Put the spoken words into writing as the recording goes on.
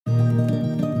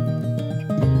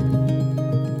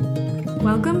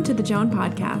Welcome to the Joan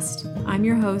Podcast. I'm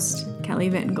your host, Kelly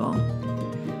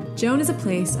Vittingall. Joan is a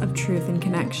place of truth and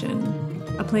connection,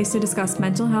 a place to discuss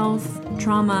mental health,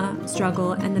 trauma,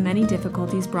 struggle, and the many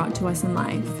difficulties brought to us in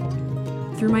life.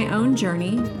 Through my own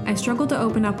journey, I struggled to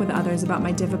open up with others about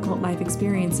my difficult life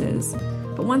experiences,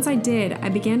 but once I did, I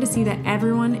began to see that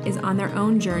everyone is on their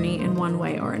own journey in one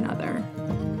way or another.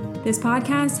 This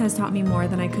podcast has taught me more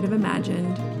than I could have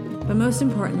imagined, but most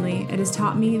importantly, it has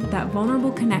taught me that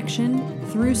vulnerable connection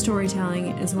through storytelling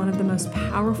is one of the most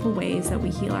powerful ways that we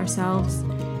heal ourselves,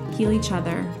 heal each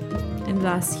other, and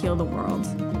thus heal the world.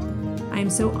 I am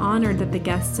so honored that the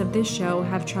guests of this show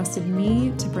have trusted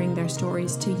me to bring their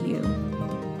stories to you.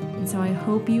 And so I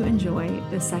hope you enjoy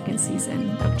the second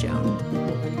season of Joan.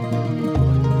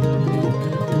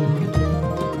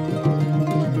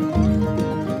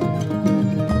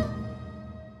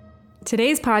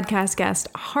 Today's podcast guest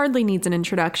hardly needs an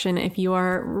introduction if you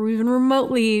are even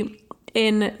remotely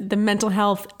in the mental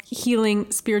health,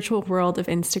 healing, spiritual world of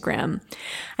Instagram.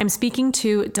 I'm speaking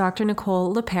to Dr.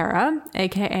 Nicole LePera,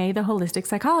 aka the Holistic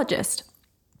Psychologist.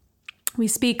 We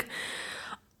speak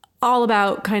all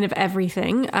about kind of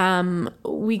everything.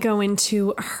 We go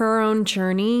into her own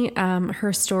journey,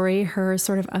 her story, her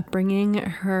sort of upbringing,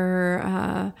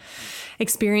 her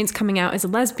experience coming out as a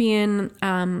lesbian,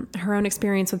 her own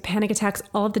experience with panic attacks,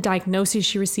 all of the diagnoses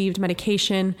she received,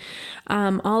 medication,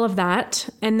 all of that.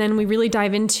 And then we really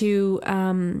dive into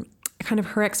kind of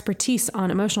her expertise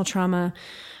on emotional trauma,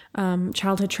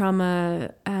 childhood trauma,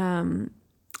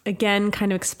 again,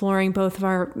 kind of exploring both of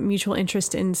our mutual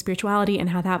interest in spirituality and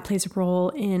how that plays a role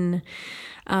in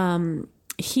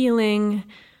healing.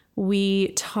 We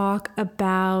talk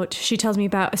about, she tells me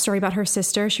about a story about her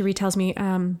sister. She retells me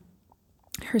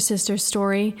her sister's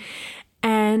story.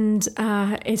 And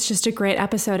it's just a great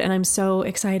episode. And I'm so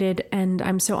excited and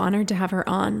I'm so honored to have her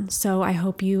on. So I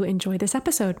hope you enjoy this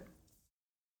episode.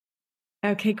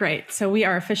 Okay, great. So we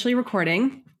are officially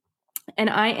recording. And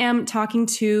I am talking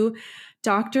to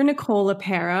Dr. Nicole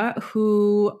LePera,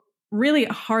 who really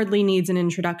hardly needs an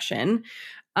introduction.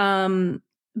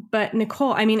 But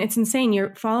Nicole, I mean, it's insane.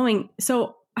 You're following.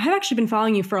 So I've actually been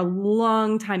following you for a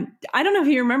long time. I don't know if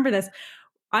you remember this.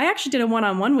 I actually did a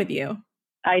one-on-one with you.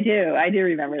 I do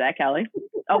remember that, Kelly.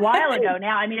 A while ago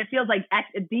now. I mean, it feels like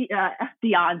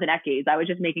eons and decades. I was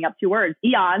just making up two words,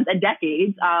 eons and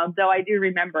decades. Though I do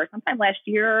remember sometime last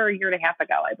year, a year and a half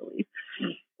ago, I believe.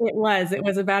 It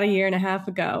was about a year and a half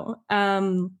ago.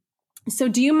 So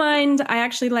do you mind? I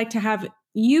actually like to have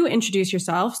you introduce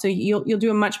yourself. So you'll do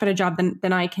a much better job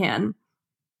than I can.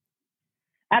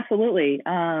 Absolutely.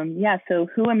 Yeah. So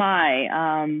who am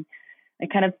I? I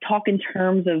kind of talk in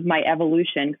terms of my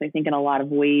evolution because I think in a lot of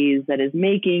ways that is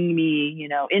making me,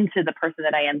 into the person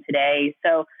that I am today.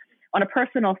 So on a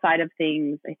personal side of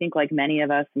things, I think like many of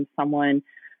us, I'm someone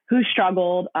who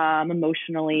struggled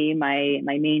emotionally. My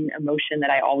main emotion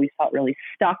that I always felt really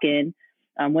stuck in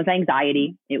was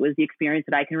anxiety. It was the experience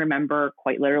that I can remember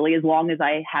quite literally as long as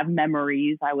I have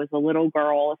memories. I was a little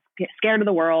girl, scared of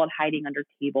the world, hiding under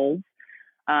tables.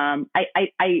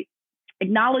 I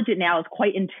acknowledge it now as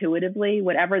quite intuitively,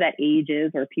 whatever that age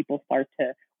is, or people start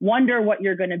to wonder what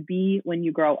you're going to be when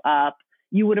you grow up.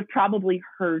 You would have probably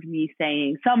heard me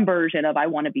saying some version of, I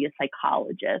want to be a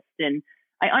psychologist. And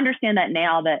I understand that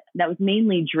now that was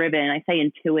mainly driven, I say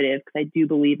intuitive, because I do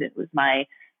believe it was my,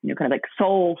 kind of like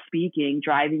soul speaking,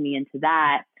 driving me into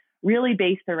that, really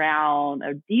based around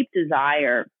a deep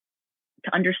desire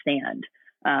to understand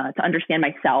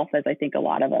myself, as I think a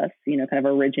lot of us, kind of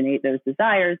originate those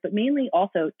desires, but mainly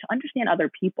also to understand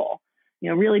other people,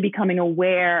 really becoming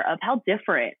aware of how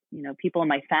different, people in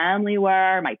my family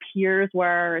were, my peers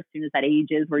were, as soon as that age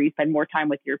is where you spend more time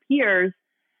with your peers.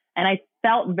 And I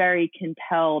felt very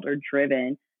compelled or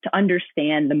driven to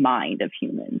understand the mind of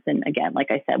humans. And again, like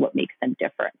I said, what makes them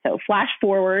different. So flash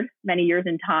forward many years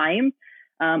in time,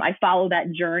 I follow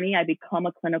that journey. I become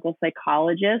a clinical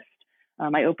psychologist.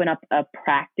 I open up a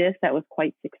practice that was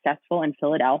quite successful in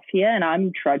Philadelphia, and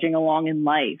I'm trudging along in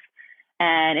life.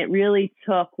 And it really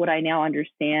took what I now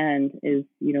understand is,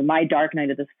 my dark night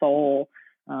of the soul,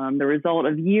 the result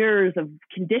of years of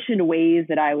conditioned ways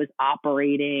that I was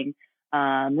operating,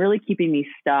 really keeping me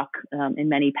stuck in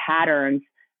many patterns.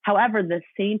 However, the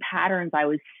same patterns I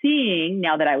was seeing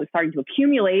now that I was starting to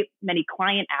accumulate many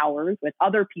client hours with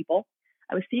other people,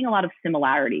 I was seeing a lot of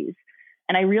similarities.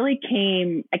 And I really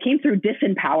came through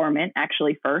disempowerment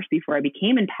actually first before I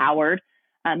became empowered,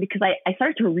 because I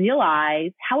started to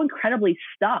realize how incredibly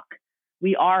stuck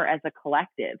we are as a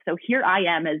collective. So here I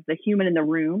am as the human in the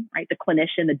room, right? The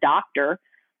clinician, the doctor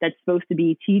that's supposed to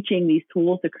be teaching these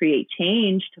tools to create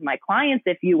change to my clients,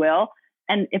 if you will.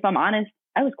 And if I'm honest,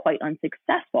 I was quite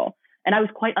unsuccessful, and I was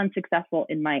quite unsuccessful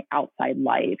in my outside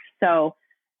life. So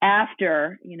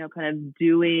after, kind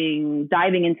of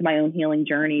diving into my own healing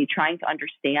journey, trying to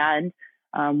understand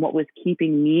what was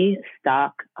keeping me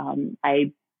stuck,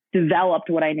 I developed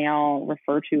what I now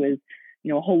refer to as, a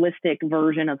holistic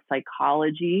version of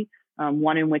psychology,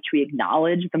 one in which we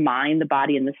acknowledge the mind, the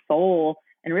body, and the soul,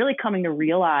 and really coming to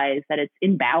realize that it's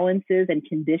imbalances and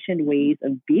conditioned ways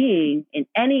of being in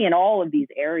any and all of these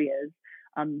areas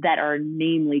that are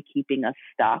namely keeping us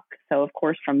stuck. So, of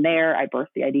course, from there, I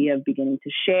birthed the idea of beginning to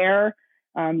share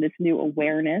this new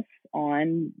awareness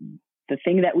on the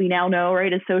thing that we now know,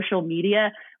 right, as social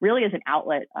media, really as an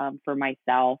outlet for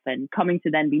myself. And coming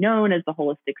to then be known as the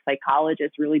holistic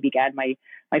psychologist really began my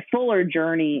fuller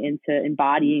journey into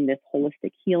embodying this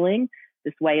holistic healing,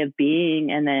 this way of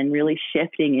being, and then really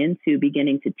shifting into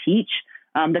beginning to teach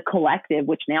the collective,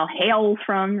 which now hails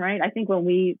from, right? I think when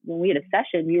we had a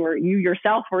session, you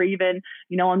yourself were even,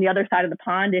 on the other side of the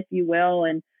pond, if you will,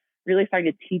 and really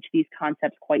starting to teach these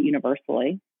concepts quite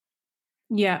universally.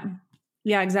 Yeah,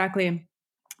 exactly.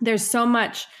 There's so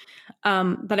much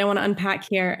that I want to unpack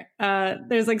here.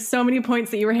 There's like so many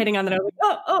points that you were hitting on that I was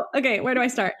like, okay, where do I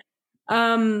start?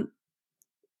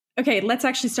 Okay, let's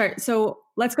actually start. So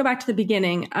let's go back to the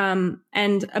beginning. And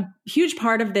a huge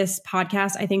part of this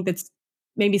podcast, I think that's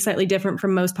maybe slightly different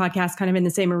from most podcasts kind of in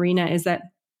the same arena, is that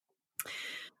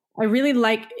I really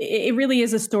like, it really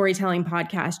is a storytelling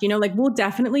podcast. Like we'll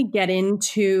definitely get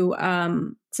into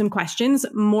some questions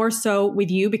more so with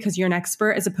you because you're an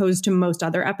expert as opposed to most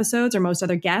other episodes or most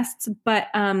other guests. But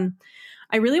I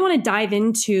really want to dive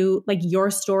into like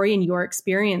your story and your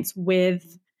experience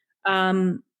with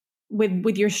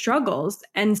your struggles.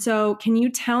 And so can you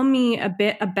tell me a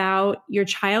bit about your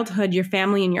childhood, your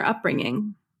family, and your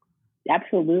upbringing?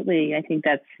 Absolutely. I think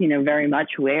that's, very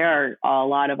much where a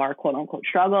lot of our quote unquote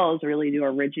struggles really do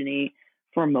originate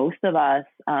for most of us.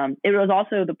 It was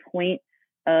also the point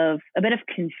of a bit of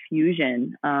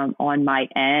confusion on my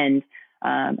end.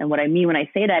 And what I mean when I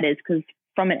say that is because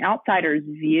from an outsider's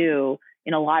view,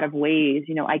 in a lot of ways,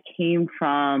 I came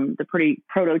from the pretty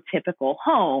prototypical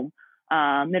home,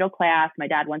 middle class. My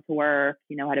dad went to work,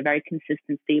 had a very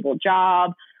consistent, stable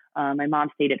job. My mom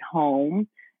stayed at home.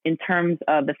 In terms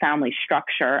of the family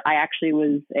structure, I actually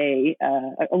was a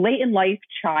late in life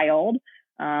child.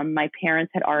 My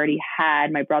parents had already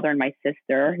had my brother and my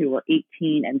sister, who were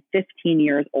 18 and 15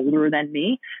 years older than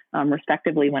me,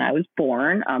 respectively, when I was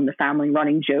born. The family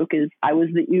running joke is I was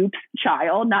the oops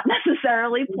child, not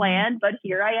necessarily planned, but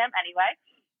here I am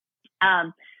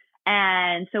anyway.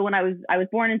 And so when I was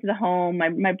born into the home,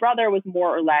 my brother was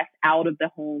more or less out of the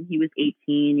home. He was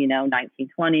 18, 19,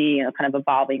 20, kind of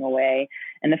evolving away.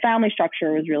 And the family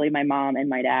structure was really my mom and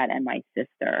my dad and my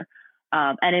sister.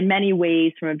 And in many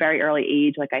ways, from a very early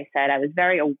age, like I said, I was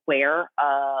very aware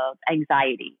of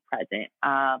anxiety present.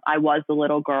 I was the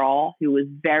little girl who was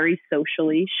very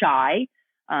socially shy,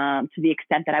 to the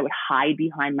extent that I would hide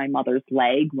behind my mother's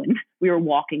leg when we were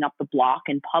walking up the block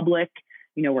in public,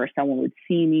 where someone would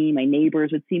see me, my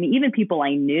neighbors would see me, even people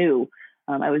I knew.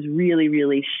 I was really,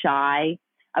 really shy.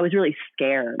 I was really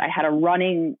scared. I had a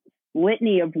running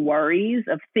litany of worries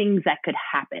of things that could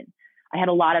happen. I had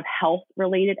a lot of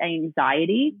health-related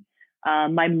anxiety.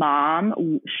 My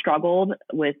mom struggled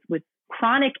with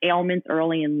chronic ailments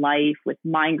early in life, with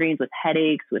migraines, with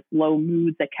headaches, with low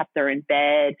moods that kept her in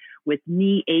bed, with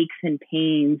knee aches and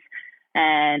pains.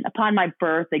 And upon my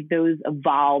birth, like those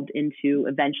evolved into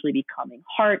eventually becoming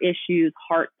heart issues,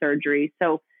 heart surgery.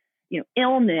 So,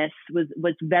 illness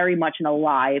was very much an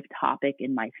alive topic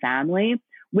in my family,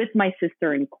 with my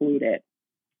sister included.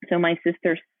 So my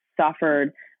sister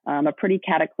suffered a pretty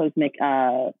cataclysmic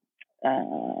asthma.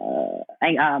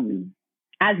 I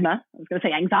was going to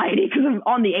say anxiety because of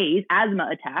on the A's, asthma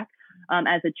attack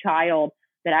as a child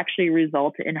that actually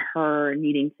resulted in her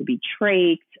needing to be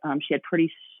trached. She had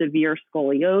pretty severe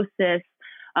scoliosis.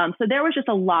 So there was just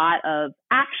a lot of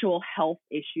actual health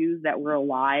issues that were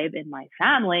alive in my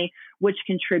family, which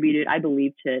contributed, I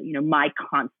believe, to, my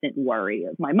constant worry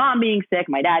of my mom being sick,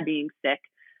 my dad being sick.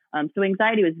 So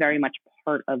anxiety was very much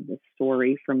part of the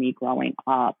story for me growing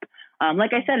up.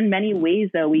 Like I said, in many ways,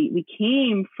 though, we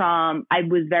came from, I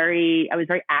was very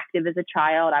active as a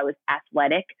child. I was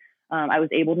athletic. I was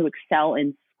able to excel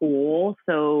in school.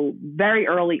 So very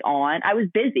early on, I was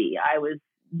busy. I was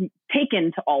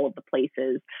taken to all of the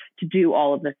places to do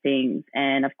all of the things.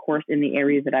 And of course, in the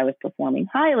areas that I was performing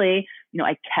highly,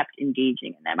 I kept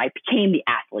engaging in them. I became the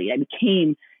athlete. I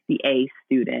became the A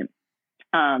student.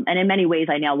 And in many ways,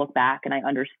 I now look back and I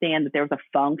understand that there was a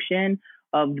function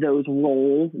of those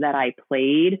roles that I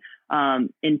played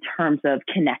in terms of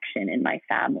connection in my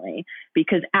family.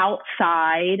 Because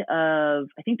outside of,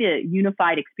 I think, the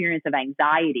unified experience of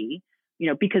anxiety,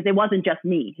 because it wasn't just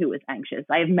me who was anxious.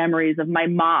 I have memories of my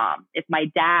mom, if my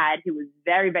dad, who was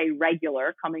very, very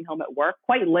regular, coming home at work,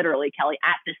 quite literally, Kelly,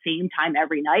 at the same time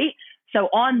every night. So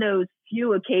on those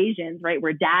few occasions, right,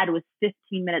 where dad was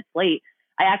 15 minutes late,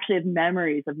 I actually have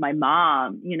memories of my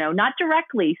mom, not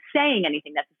directly saying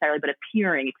anything necessarily, but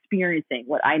experiencing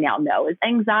what I now know is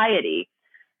anxiety.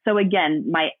 So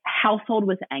again, my household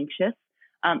was anxious.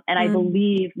 And I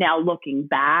believe now, looking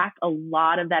back, a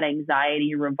lot of that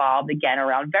anxiety revolved again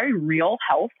around very real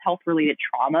health-related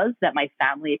traumas that my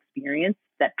family experienced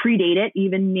that predated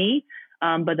even me,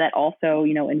 but that also,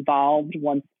 involved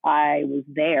once I was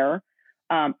there.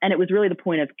 And it was really the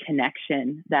point of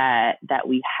connection that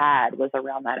we had was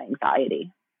around that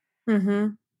anxiety. Mm-hmm.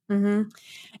 Mm-hmm.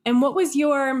 And what was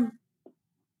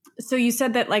so you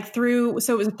said that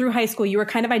so it was through high school, you were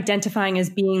kind of identifying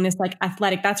as being this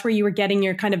athletic. That's where you were getting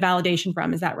your kind of validation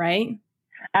from. Is that right?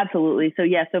 Absolutely. So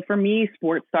yeah, so for me,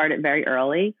 sports started very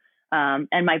early.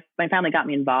 And my family got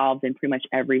me involved in pretty much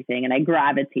everything. And I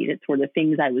gravitated toward the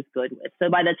things I was good with. So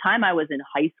by the time I was in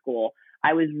high school,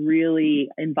 I was really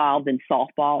involved in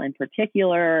softball in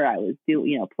particular. I was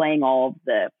playing all of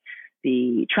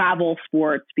the travel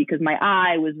sports because my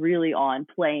eye was really on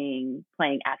playing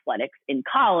athletics in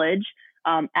college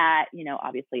at,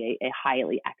 obviously a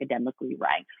highly academically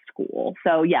ranked school.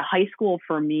 So yeah, high school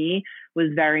for me was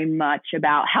very much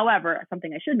about, however,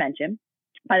 something I should mention,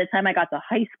 by the time I got to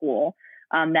high school,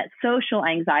 that social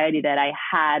anxiety that I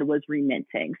had was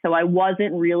remitting. So I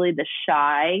wasn't really the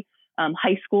shy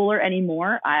high schooler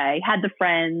anymore. I had the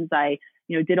friends, I,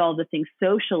 did all the things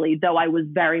socially, though I was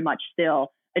very much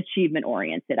still achievement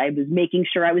oriented. I was making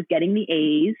sure I was getting the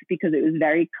A's because it was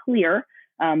very clear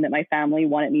that my family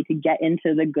wanted me to get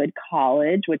into the good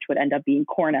college, which would end up being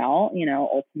Cornell,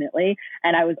 ultimately.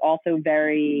 And I was also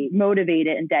very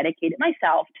motivated and dedicated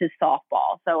myself to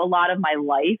softball. So a lot of my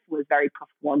life was very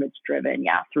performance driven,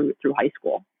 through high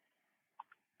school.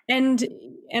 And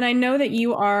I know that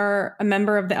you are a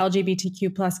member of the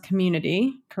LGBTQ plus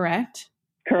community, correct?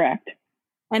 Correct.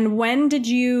 And when did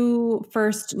you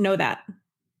first know that?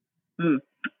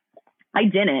 I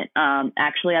didn't.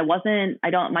 Actually,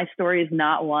 my story is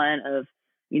not one of,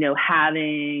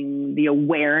 having the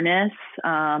awareness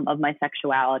of my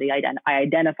sexuality. I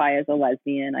identify as a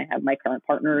lesbian. I have my current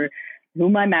partner,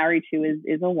 whom I'm married to,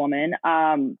 is a woman.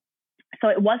 So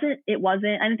it wasn't,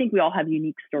 I don't think we all have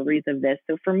unique stories of this.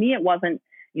 So for me, it wasn't,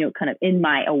 kind of in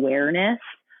my awareness.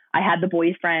 I had the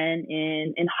boyfriend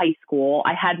in high school.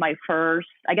 I had my first,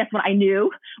 I guess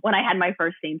when I had my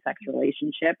first same-sex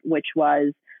relationship, which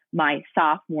was my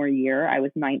sophomore year. I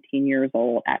was 19 years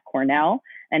old at Cornell,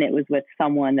 and it was with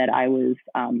someone that I was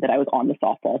on the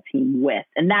softball team with.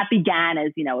 And that began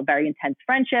as, a very intense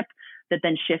friendship that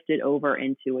then shifted over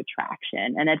into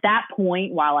attraction. And at that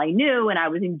point, while I knew and I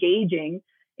was engaging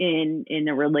in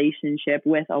a relationship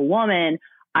with a woman,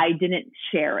 I didn't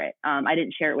share it. I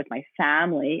didn't share it with my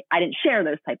family. I didn't share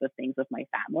those type of things with my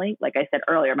family. Like I said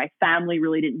earlier, my family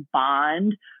really didn't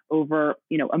bond over,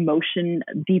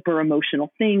 deeper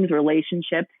emotional things,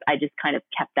 relationships. I just kind of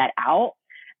kept that out.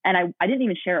 And I didn't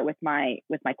even share it with my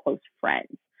close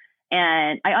friends.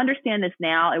 And I understand this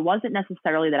now. It wasn't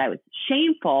necessarily that I was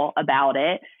shameful about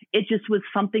it. It just was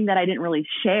something that I didn't really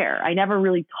share. I never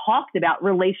really talked about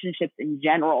relationships in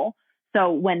general.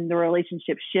 So when the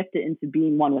relationship shifted into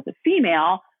being one with a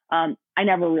female, I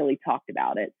never really talked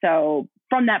about it. So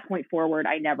from that point forward,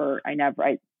 I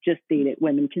just dated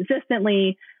women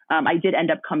consistently. I did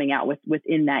end up coming out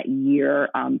within that year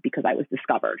because I was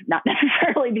discovered, not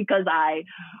necessarily because I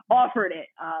offered it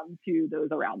to those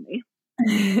around me.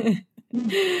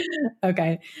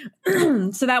 Okay.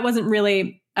 So that wasn't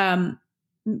really,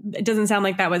 it doesn't sound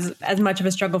like that was as much of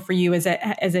a struggle for you as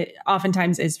it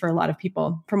oftentimes is for a lot of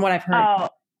people, from what I've heard. Oh,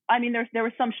 I mean, there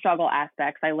were some struggle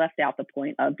aspects. I left out the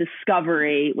point of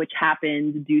discovery, which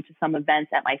happened due to some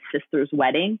events at my sister's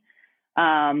wedding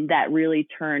that really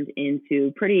turned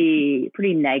into pretty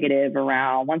negative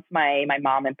around once my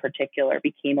mom in particular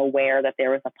became aware that there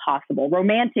was a possible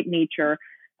romantic nature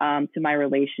to my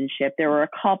relationship. There were a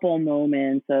couple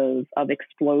moments of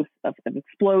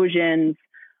explosions.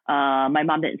 My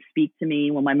mom didn't speak to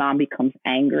me. When my mom becomes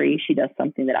angry, she does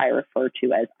something that I refer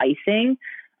to as icing.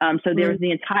 So there was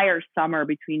the entire summer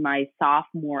between my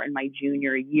sophomore and my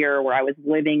junior year where I was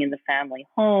living in the family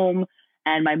home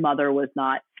and my mother was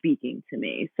not speaking to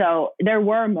me. So there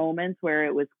were moments where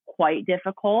it was quite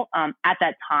difficult. At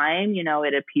that time,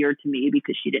 it appeared to me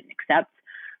because she didn't accept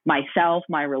myself,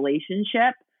 my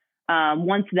relationship,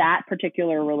 Once that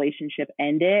particular relationship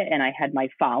ended and I had my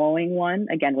following one,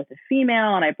 again with a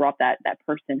female, and I brought that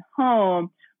person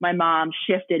home, my mom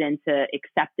shifted into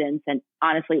acceptance, and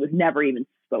honestly, it was never even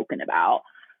spoken about.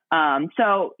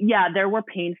 So yeah, there were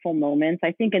painful moments.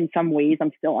 I think in some ways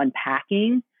I'm still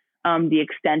unpacking the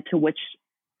extent to which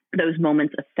those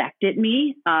moments affected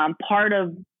me. Part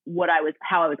of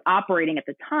how I was operating at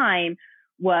the time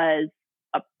was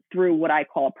through what I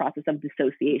call a process of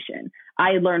dissociation.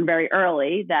 I learned very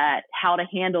early that how to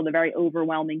handle the very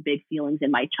overwhelming big feelings in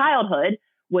my childhood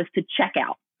was to check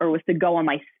out, or was to go on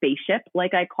my spaceship,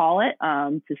 like I call it,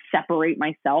 to separate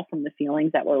myself from the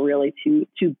feelings that were really too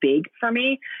big for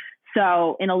me.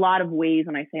 So in a lot of ways,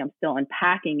 when I say I'm still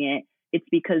unpacking it, it's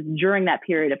because during that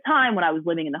period of time when I was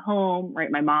living in the home,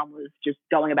 right, my mom was just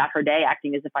going about her day,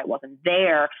 acting as if I wasn't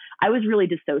there. I was really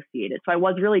dissociated. So I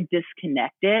was really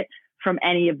disconnected from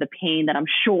any of the pain that I'm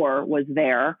sure was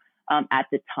there at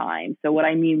the time. So what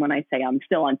I mean when I say I'm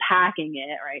still unpacking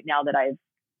it, right, now that I've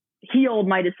healed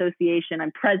my dissociation,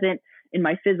 I'm present in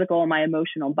my physical and my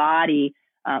emotional body,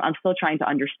 I'm still trying to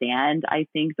understand, I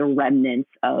think, the remnants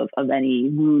of any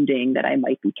wounding that I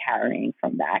might be carrying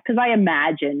from that. Because I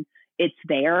imagine it's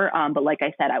there. But like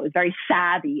I said, I was very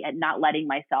savvy at not letting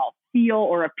myself feel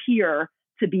or appear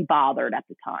to be bothered at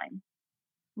the time.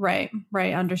 Right.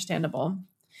 Understandable.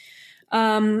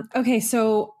 Okay.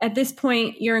 So at this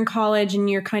point you're in college and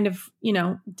you're kind of,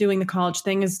 doing the college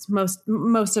thing as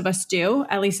most of us do,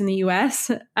 at least in the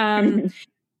US.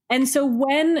 And so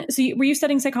were you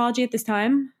studying psychology at this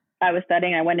time? I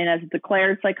went in as a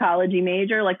declared psychology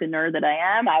major, like the nerd that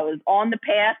I am. I was on the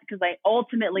path because I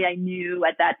knew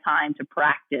at that time to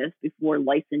practice before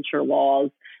licensure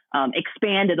laws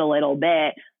expanded a little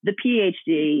bit. The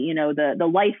PhD, the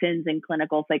license in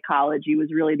clinical psychology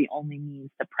was really the only means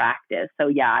to practice. So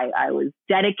yeah, I was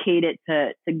dedicated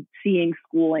to seeing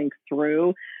schooling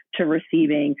through to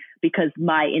receiving, because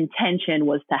my intention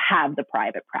was to have the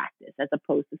private practice as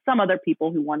opposed to some other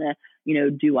people who want to,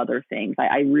 do other things.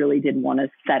 I really did want to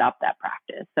set up that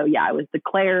practice. So yeah, I was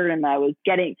declared and I was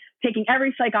taking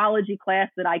every psychology class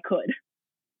that I could.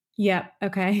 Yeah.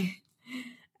 Okay.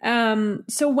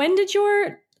 So when did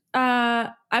your,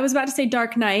 I was about to say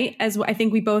dark night, as I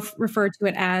think we both referred to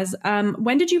it as,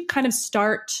 when did you kind of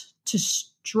start to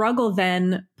struggle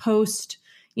then post,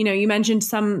 you mentioned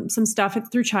some stuff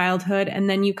through childhood, and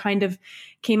then you kind of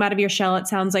came out of your shell, it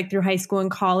sounds like, through high school and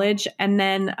college. And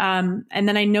then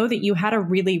I know that you had a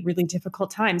really, really difficult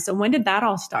time. So when did that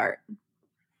all start?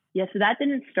 Yeah, so that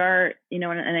didn't start, and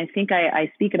I think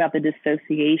I speak about the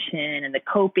dissociation and the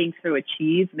coping through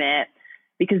achievement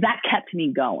because that kept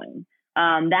me going.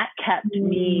 That kept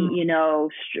me,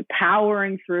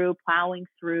 powering through, plowing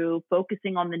through,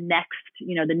 focusing on the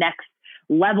next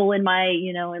level in my,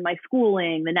 in my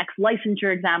schooling, the next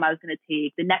licensure exam I was going to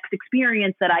take, the next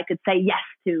experience that I could say yes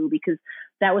to, because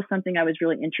that was something I was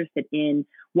really interested in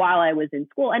while I was in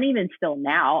school. And even still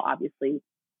now, obviously,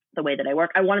 the way that I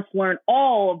work, I wanted to learn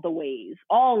all of the ways,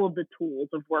 all of the tools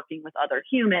of working with other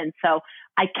humans. So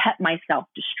I kept myself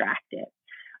distracted.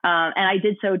 And I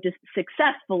did so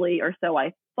successfully, or so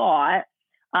I thought,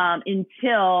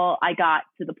 until I got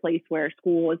to the place where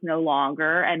school was no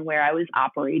longer and where I was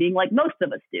operating like most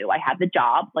of us do. I had the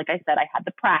job. Like I said, I had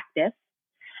the practice.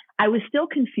 I was still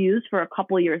confused for a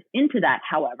couple of years into that,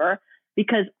 however,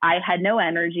 because I had no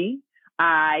energy.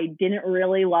 I didn't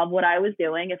really love what I was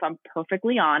doing. If I'm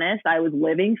perfectly honest, I was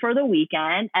living for the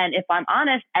weekend. And if I'm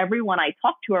honest, everyone I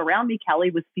talked to around me,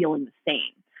 Kelly, was feeling the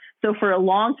same. So for a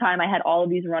long time, I had all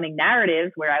of these running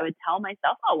narratives where I would tell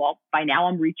myself, oh, well, by now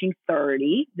I'm reaching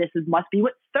 30. This must be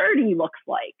what 30 looks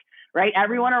like, right?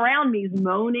 Everyone around me is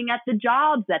moaning at the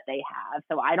jobs that they have.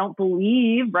 So I don't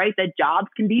believe, right, that jobs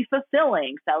can be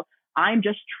fulfilling. So I'm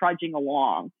just trudging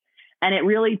along. And it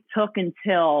really took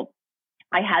until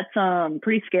I had some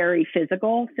pretty scary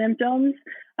physical symptoms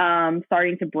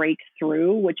starting to break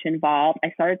through, which involved,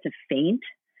 I started to faint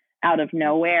out of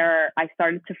nowhere. I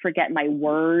started to forget my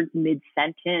words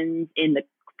mid-sentence in the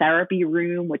therapy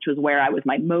room, which was where I was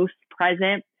my most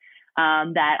present,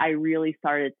 that I really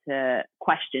started to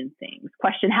question things,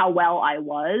 question how well I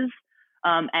was.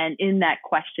 And in that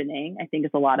questioning, I think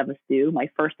as a lot of us do, my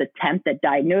first attempt at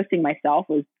diagnosing myself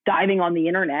was diving on the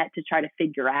internet to try to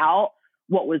figure out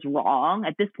what was wrong.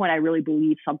 At this point, I really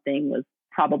believed something was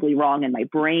probably wrong in my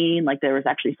brain, like there was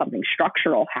actually something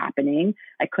structural happening.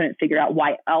 I couldn't figure out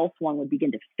why else one would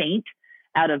begin to faint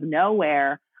out of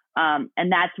nowhere. And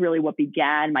that's really what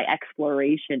began my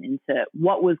exploration into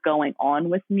what was going on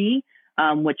with me,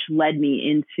 which led me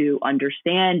into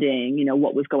understanding,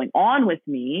 what was going on with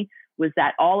me was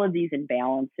that all of these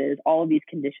imbalances, all of these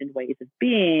conditioned ways of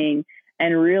being,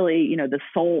 and really, the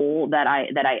soul that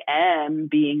I am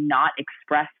being not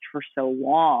expressed for so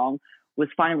long was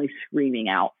finally screaming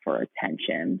out for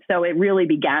attention. So it really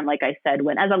began, like I said,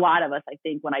 when, as a lot of us, I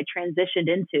think, when I transitioned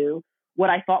into what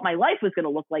I thought my life was going to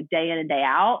look like day in and day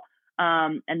out.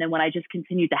 And then when I just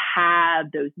continued to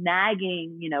have those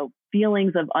nagging,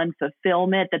 feelings of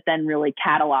unfulfillment that then really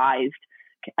catalyzed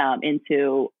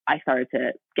into, I started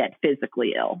to get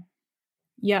physically ill.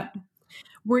 Yeah.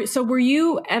 Were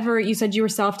you ever, you said you were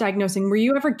self-diagnosing, were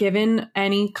you ever given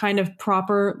any kind of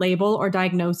proper label or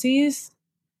diagnoses?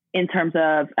 In terms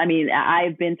of,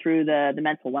 I've been through the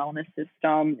mental wellness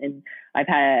system, and I've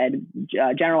had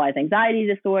generalized anxiety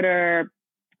disorder,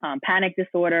 panic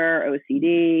disorder,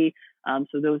 OCD.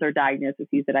 So those are diagnoses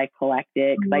that I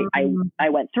collected. I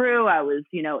went through, I was,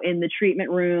 in the treatment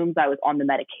rooms, I was on the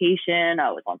medication,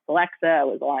 I was on Celexa, I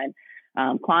was on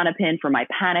Klonopin for my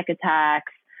panic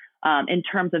attacks. In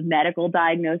terms of medical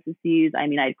diagnoses, I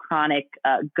had chronic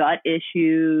gut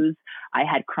issues, I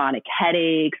had chronic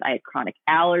headaches, I had chronic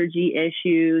allergy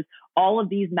issues. All of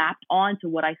these mapped onto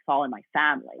what I saw in my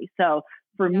family. So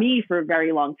for me, for a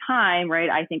very long time, right,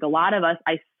 I think a lot of us,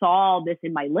 I saw this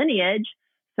in my lineage.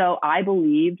 So I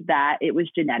believed that it was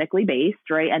genetically based,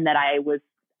 right, and that it was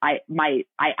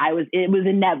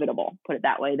inevitable, put it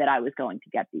that way, that I was going to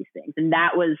get these things, and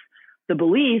that was the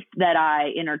belief that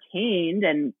I entertained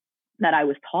and that I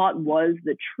was taught was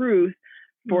the truth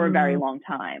for a very long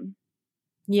time.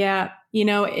 Yeah.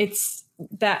 It's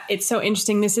so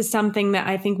interesting. This is something that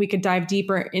I think we could dive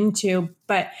deeper into,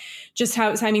 but just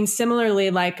how, similarly,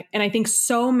 and I think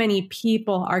so many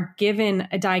people are given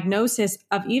a diagnosis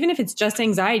of, even if it's just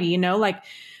anxiety,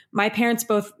 my parents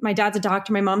both, my dad's a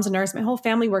doctor, my mom's a nurse, my whole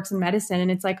family works in medicine.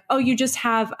 And it's like, oh, you just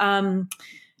have,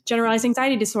 generalized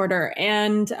anxiety disorder.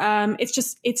 And it's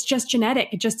just genetic.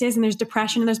 It just is. And there's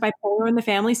depression and there's bipolar in the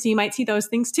family. So you might see those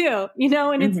things too,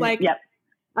 and it's like, yep.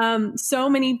 So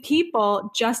many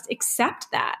people just accept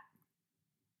that.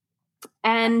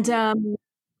 And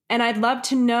I'd love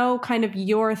to know kind of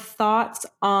your thoughts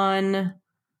on,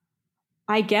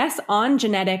 I guess, on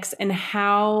genetics and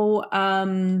how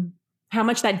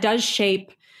much that does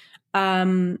shape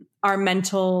our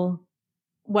mental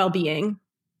well-being.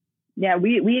 Yeah,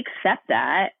 we accept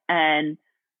that. And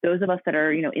those of us that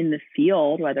are, in the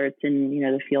field, whether it's in,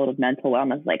 the field of mental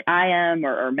wellness, like I am,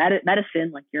 or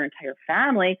medicine, like your entire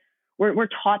family, we're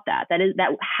taught that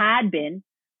had been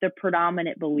the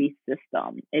predominant belief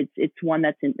system. It's one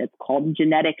that's called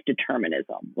genetic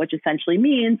determinism, which essentially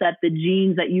means that the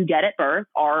genes that you get at birth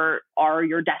are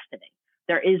your destiny.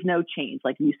 There is no change.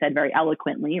 Like you said very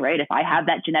eloquently, right? If I have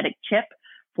that genetic chip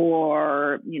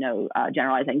for,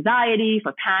 generalized anxiety,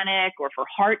 for panic, or for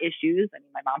heart issues,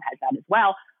 my mom has that as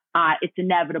well. It's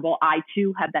inevitable. I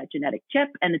too have that genetic chip,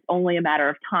 and it's only a matter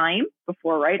of time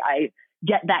before, right, I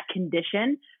get that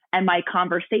condition. And my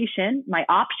conversation, my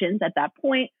options at that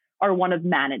point are one of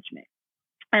management.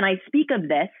 And I speak of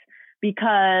this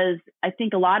because I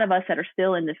think a lot of us that are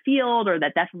still in the field, or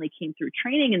that definitely came through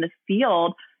training in the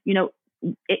field,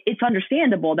 it's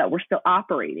understandable that we're still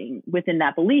operating within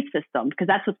that belief system, because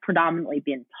that's what's predominantly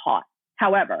been taught.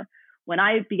 However, when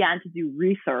I began to do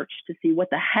research to see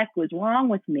what the heck was wrong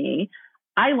with me,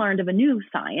 I learned of a new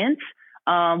science,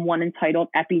 one entitled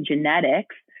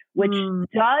epigenetics, which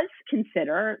does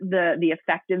consider the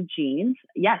effective genes.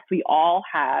 Yes, we all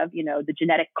have, the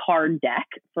genetic card deck,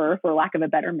 for lack of a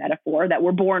better metaphor, that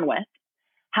we're born with.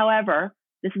 However,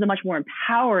 this is a much more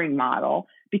empowering model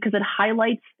because it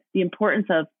highlights the importance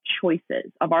of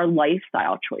choices, of our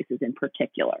lifestyle choices in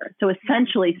particular. So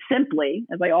essentially, simply,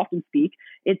 as I often speak,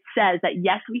 it says that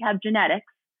yes, we have genetics,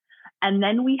 and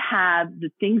then we have the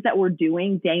things that we're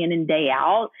doing day in and day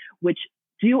out, which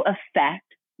do affect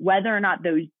whether or not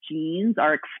those genes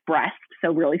are expressed.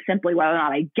 So really simply, whether or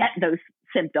not I get those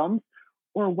symptoms,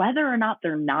 or whether or not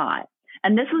they're not.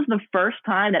 And this was the first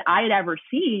time that I had ever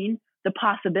seen the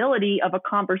possibility of a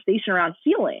conversation around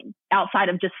healing outside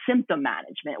of just symptom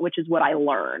management, which is what I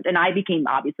learned. And I became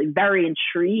obviously very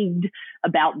intrigued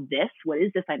about this. What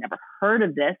is this? I never heard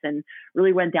of this, and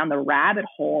really went down the rabbit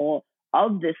hole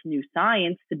of this new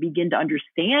science to begin to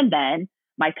understand then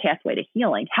my pathway to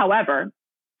healing. However,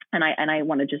 and I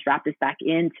want to just wrap this back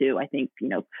into, I think,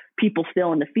 people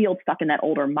still in the field stuck in that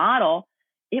older model.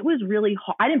 It was really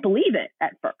hard. I didn't believe it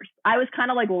at first. I was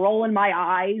kind of like rolling my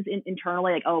eyes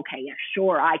internally, like, okay, yeah,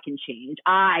 sure, I can change.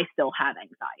 I still have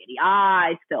anxiety.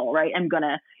 I still, right, am going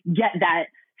to get that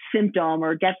symptom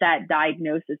or get that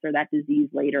diagnosis or that disease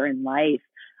later in life.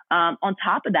 On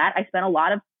top of that, I spent a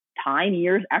lot of time,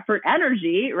 years, effort,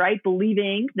 energy, right,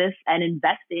 believing this and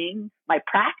investing my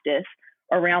practice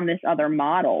around this other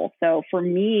model. So for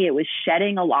me, it was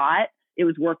shedding a lot. it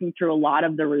was working through a lot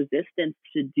of the resistance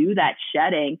to do that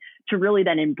shedding, to really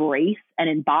then embrace and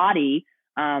embody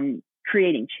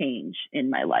creating change in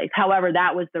my life. However,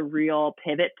 that was the real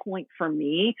pivot point for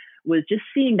me, was just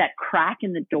seeing that crack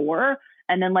in the door.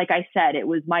 And then, like I said, it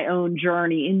was my own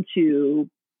journey into,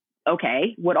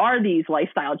 okay, what are these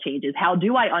lifestyle changes? How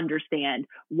do I understand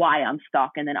why I'm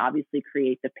stuck? And then obviously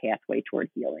create the pathway toward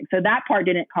healing. So that part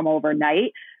didn't come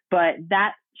overnight, but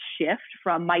that shift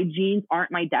from my genes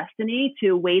aren't my destiny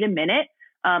to, wait a minute,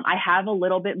 I have a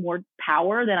little bit more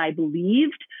power than I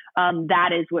believed.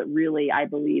 That is what really, I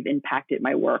believe, impacted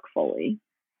my work fully.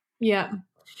 Yeah.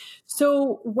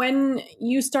 So when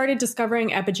you started discovering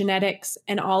epigenetics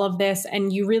and all of this,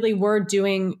 and you really were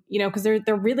doing, because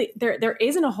there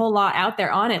isn't a whole lot out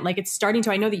there on it. Like, it's starting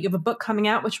to, I know that you have a book coming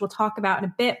out, which we'll talk about in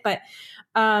a bit, but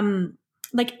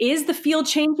like, is the field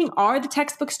changing? Are the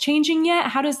textbooks changing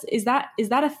yet? Is that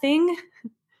a thing?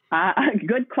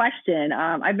 Good question.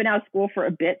 I've been out of school for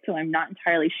a bit, so I'm not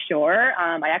entirely sure.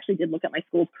 I actually did look at my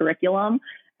school's curriculum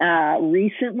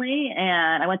recently,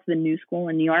 and I went to the new school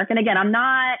in New York. And again,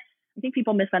 I think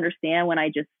people misunderstand when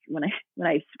I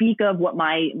speak of what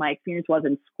my experience was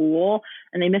in school,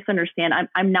 and they misunderstand.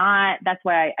 I'm not, that's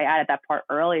why I added that part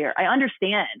earlier. I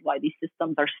understand why these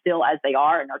systems are still as they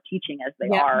are and are teaching as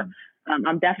they are.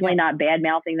 I'm definitely not bad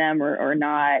mouthing them or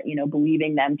not,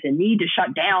 believing them to need to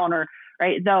shut down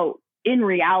right. Though in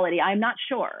reality, I'm not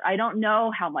sure. I don't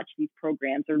know how much these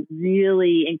programs are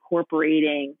really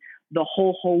incorporating the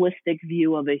whole holistic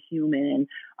view of a human,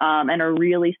 and are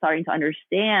really starting to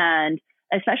understand,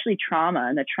 especially trauma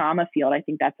and the trauma field. I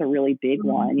think that's a really big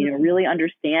one, really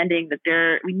understanding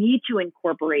that we need to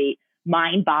incorporate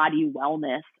mind-body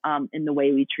wellness in the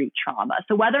way we treat trauma.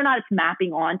 So whether or not it's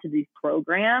mapping onto these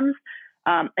programs,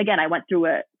 again, I went through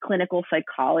a clinical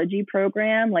psychology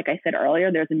program. Like I said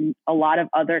earlier, there's a lot of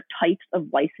other types of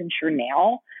licensure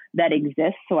now that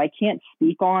exist. So I can't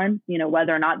speak on,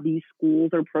 whether or not these schools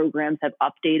or programs have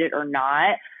updated or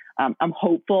not. I'm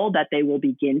hopeful that they will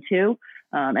begin to.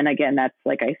 And again, that's,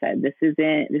 like I said, this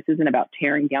isn't about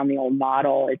tearing down the old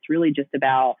model. It's really just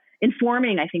about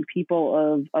informing, I think,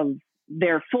 people of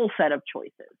their full set of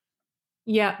choices.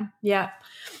 Yeah. Yeah.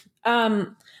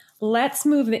 Let's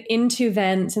move into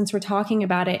then, since we're talking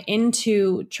about it,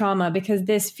 into trauma, because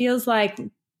this feels like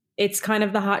it's kind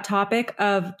of the hot topic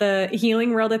of the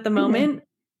healing world at the moment.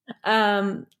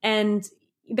 And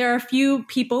there are a few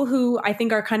people who I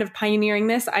think are kind of pioneering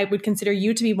this. I would consider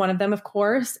you to be one of them, of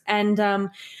course. And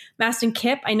Mastin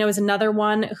Kipp, I know, is another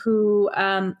one who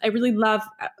I really love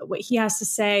what he has to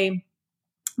say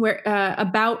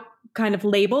about kind of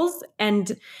labels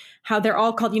and how they're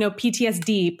all called,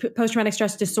 PTSD, post-traumatic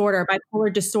stress disorder,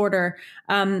 bipolar disorder.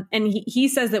 And he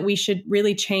says that we should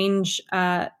really change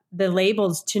the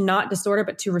labels to not disorder,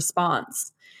 but to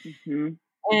response. Mm-hmm.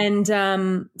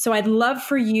 And so I'd love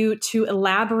for you to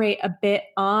elaborate a bit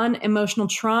on emotional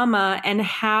trauma and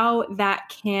how that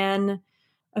can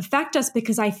affect us,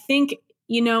 because I think,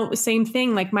 same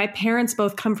thing, like my parents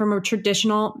both come from a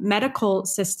traditional medical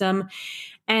system.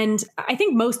 And I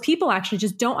think most people actually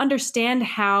just don't understand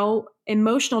how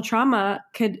emotional trauma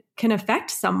can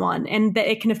affect someone, and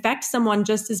that it can affect someone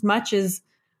just as much as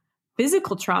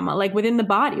physical trauma, like within the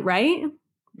body, right?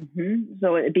 Mm-hmm.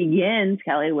 So it begins,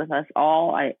 Kelly, with us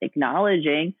all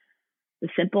acknowledging the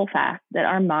simple fact that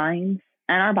our minds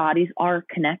and our bodies are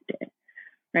connected,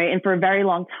 right? And for a very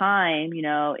long time,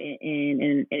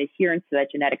 in adherence to that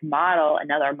genetic model,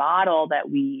 another model that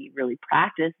we really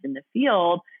practice in the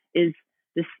field is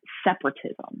this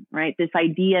separatism, right? This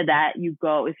idea that you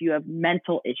go, if you have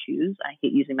mental issues, I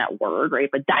hate using that word, right?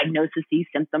 But diagnoses,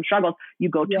 symptoms, struggles, you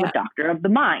go to a doctor of the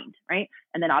mind, right?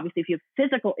 And then obviously if you have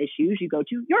physical issues, you go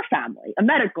to your family, a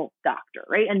medical doctor,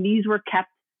 right? And these were kept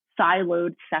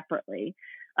siloed separately.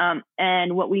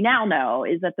 And what we now know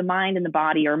is that the mind and the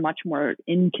body are much more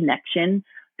in connection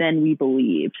than we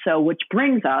believe. So which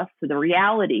brings us to the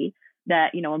reality that,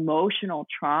 emotional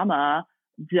trauma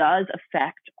does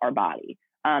affect our body.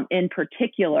 In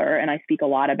particular, and I speak a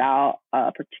lot about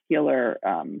a particular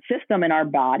system in our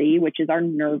body, which is our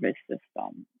nervous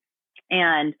system.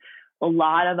 And a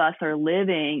lot of us are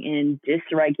living in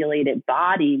dysregulated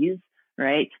bodies,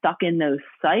 right? Stuck in those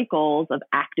cycles of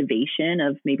activation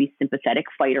of maybe sympathetic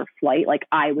fight or flight, like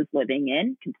I was living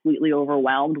in, completely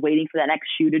overwhelmed, waiting for that next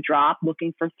shoe to drop,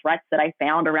 looking for threats that I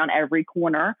found around every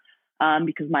corner.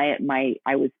 Because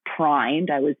I was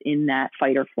primed, I was in that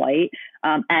fight or flight,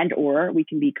 and or we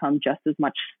can become just as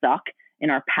much stuck in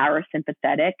our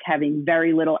parasympathetic, having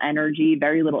very little energy,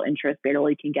 very little interest,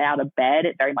 barely can get out of bed.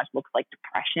 It very much looks like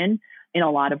depression in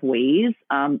a lot of ways.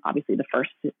 Obviously, the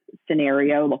first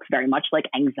scenario looks very much like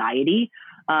anxiety.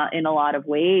 in a lot of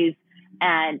ways.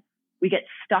 And we get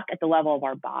stuck at the level of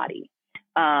our body.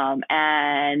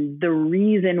 And the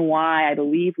reason why I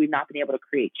believe we've not been able to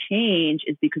create change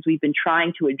is because we've been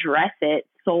trying to address it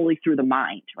solely through the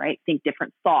mind, right? Think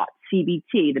different thoughts.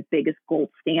 CBT, the biggest gold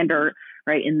standard,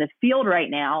 right, in the field right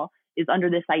now, is under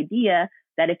this idea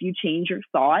that if you change your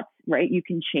thoughts, right, you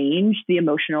can change the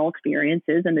emotional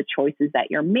experiences and the choices that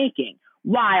you're making.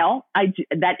 While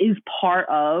that is part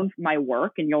of my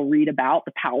work, and you'll read about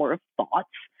the power of thoughts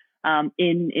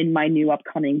in my new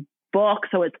upcoming book.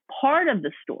 So it's part of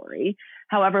the story.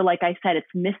 However, like I said, it's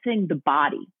missing the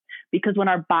body, because when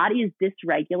our body is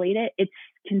dysregulated, it's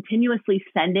continuously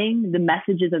sending the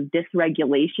messages of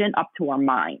dysregulation up to our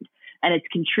mind. And it's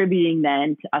contributing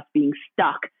then to us being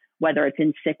stuck, whether it's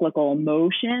in cyclical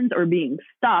emotions or being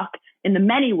stuck in the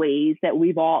many ways that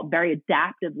we've all very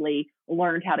adaptively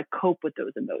learned how to cope with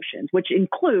those emotions, which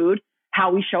include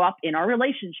how we show up in our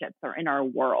relationships or in our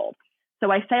world. So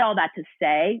I say all that to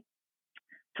say,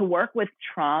 to work with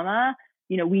trauma,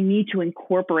 we need to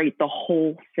incorporate the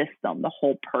whole system, the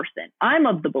whole person. I'm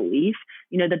of the belief,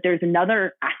 that there's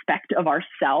another aspect of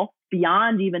ourself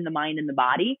beyond even the mind and the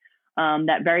body,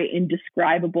 that very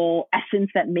indescribable essence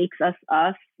that makes us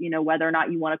us, whether or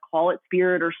not you want to call it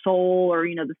spirit or soul or,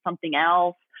 there's something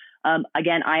else.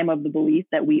 Again, I am of the belief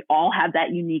that we all have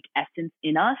that unique essence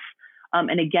in us.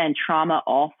 And again, trauma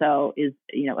also is,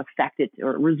 affected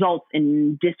or results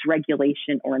in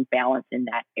dysregulation or imbalance in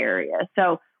that area.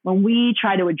 So when we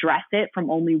try to address it from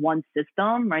only one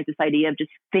system, right, this idea of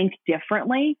just think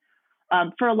differently,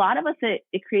 for a lot of us,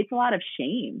 it creates a lot of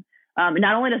shame.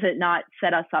 Not only does it not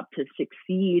set us up to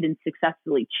succeed and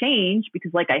successfully change,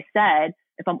 because like I said,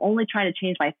 if I'm only trying to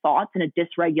change my thoughts in a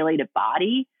dysregulated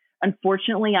body,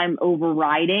 unfortunately, I'm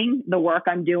overriding the work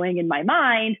I'm doing in my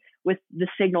mind with the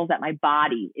signals that my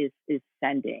body is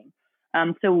sending.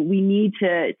 So we need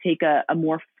to take a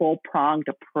more full-pronged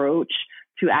approach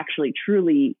to actually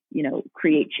truly,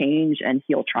 create change and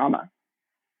heal trauma.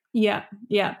 Yeah,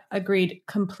 agreed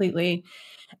completely.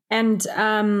 And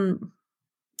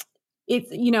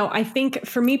it's, I think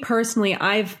for me personally,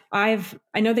 I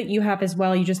know that you have as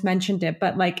well, you just mentioned it,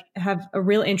 but like have a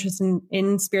real interest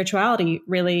in spirituality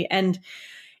really. And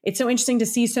it's so interesting to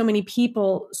see so many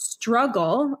people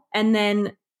struggle and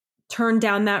then turn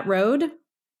down that road.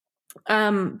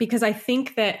 Because I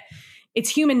think that it's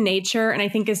human nature. And I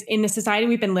think as in the society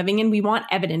we've been living in, we want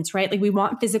evidence, right? Like we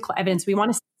want physical evidence. We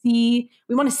want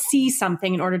to see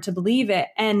something in order to believe it.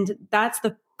 And that's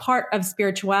the part of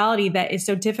spirituality that is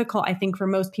so difficult, I think, for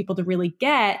most people to really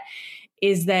get,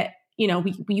 is that,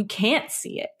 you can't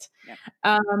see it.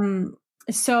 Yeah.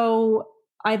 So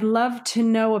I'd love to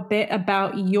know a bit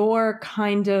about your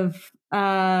kind of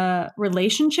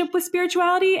relationship with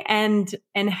spirituality and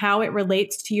how it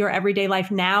relates to your everyday life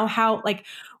now. How, like,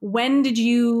 when did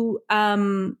you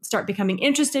start becoming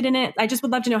interested in it? I just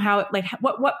would love to know how, like,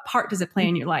 what part does it play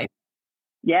in your life?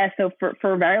 Yeah. So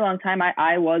for a very long time,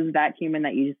 I was that human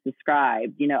that you just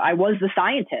described. I was the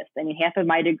scientist. I mean, half of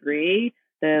my degree,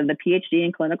 the PhD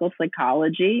in clinical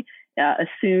psychology,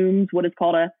 assumes what is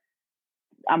called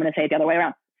I'm going to say it the other way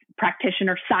around,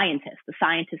 practitioner scientist, the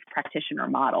scientist practitioner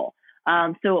model.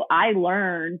 So I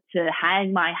learned to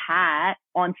hang my hat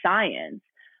on science.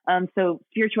 So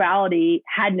spirituality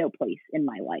had no place in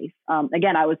my life.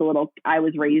 Again, I was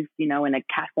raised, in a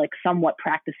Catholic, somewhat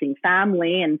practicing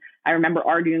family. And I remember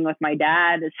arguing with my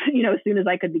dad, as soon as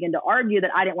I could begin to argue,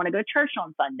 that I didn't want to go to church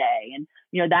on Sunday. And,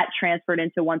 that transferred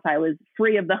into, once I was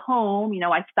free of the home,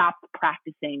 I stopped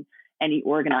practicing any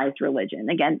organized religion.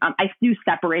 Again, I do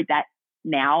separate that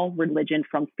now, religion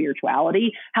from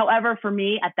spirituality. However, for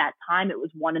me at that time, it was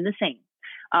one and the same.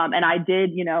 And I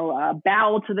did,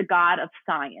 bow to the God of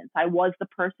science. I was the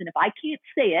person, if I can't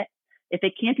say it, if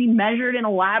it can't be measured in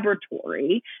a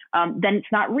laboratory, then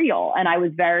it's not real. And I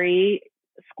was very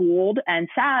schooled and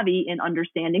savvy in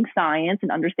understanding science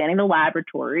and understanding the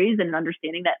laboratories and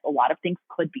understanding that a lot of things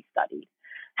could be studied.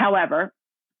 However,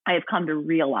 I have come to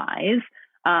realize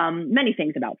many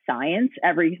things about science,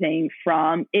 everything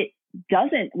from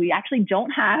we actually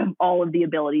don't have all of the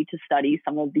ability to study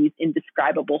some of these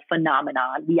indescribable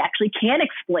phenomena. We actually can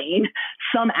explain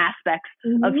some aspects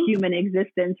of human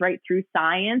existence right through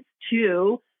science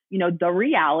to, the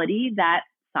reality that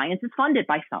science is funded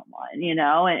by someone,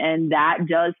 and that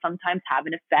does sometimes have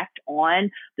an effect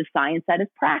on the science that is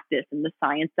practiced and the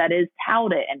science that is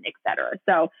touted and et cetera.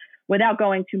 So without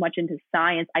going too much into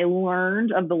science, I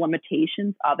learned of the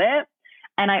limitations of it.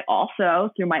 And I also,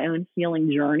 through my own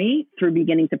healing journey, through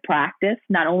beginning to practice,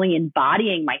 not only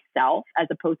embodying myself as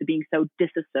opposed to being so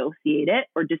disassociated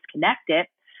or disconnected,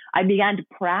 I began to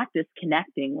practice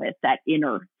connecting with that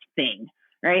inner thing,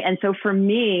 right? And so for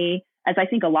me, as I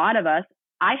think a lot of us,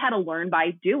 I had to learn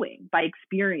by doing, by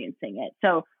experiencing it.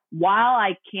 So while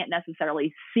I can't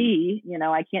necessarily see,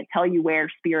 I can't tell you where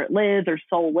spirit lives or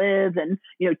soul lives and,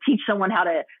 teach someone how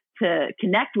to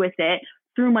connect with it,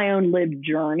 through my own lived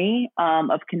journey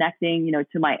of connecting,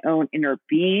 to my own inner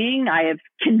being, I have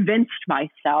convinced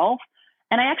myself,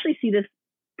 and I actually see this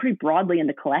pretty broadly in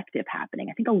the collective happening.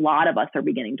 I think a lot of us are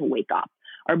beginning to wake up,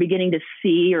 are beginning to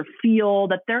see or feel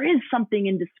that there is something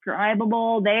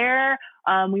indescribable there.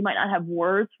 We might not have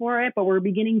words for it, but we're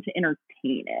beginning to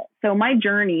entertain it. So my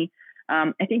journey,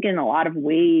 I think in a lot of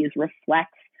ways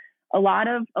reflects a lot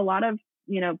of,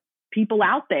 people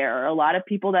out there, a lot of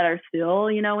people that are still,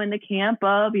 in the camp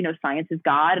of, science is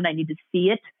God and I need to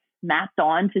see it mapped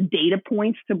on to data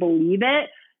points to believe it,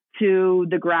 to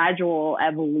the gradual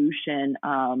evolution.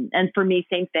 And for me,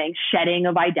 same thing, shedding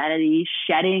of identity,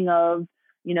 shedding of,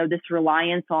 this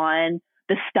reliance on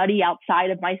the study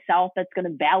outside of myself that's going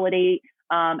to validate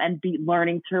and be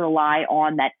learning to rely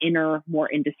on that inner, more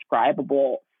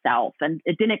indescribable self. And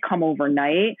it didn't come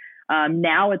overnight.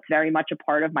 Now it's very much a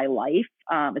part of my life.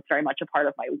 It's very much a part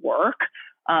of my work.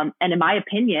 And in my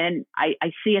opinion,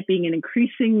 I see it being an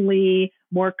increasingly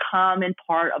more common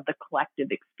part of the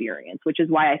collective experience, which is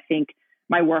why I think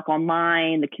my work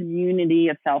online, the community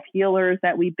of self-healers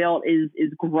that we built is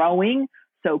growing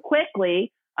so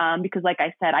quickly. Because like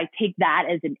I said, I take that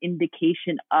as an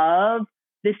indication of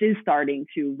this is starting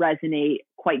to resonate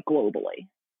quite globally.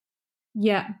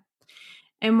 Yeah.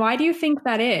 And why do you think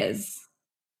that is?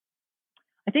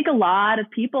 I think a lot of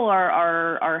people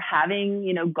are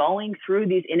having, going through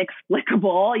these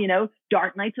inexplicable,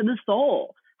 dark nights of the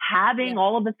soul, having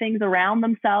all of the things around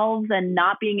themselves and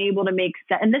not being able to make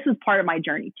sense. And this is part of my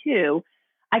journey too.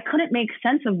 I couldn't make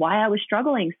sense of why I was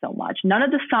struggling so much. None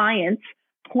of the science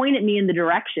pointed me in the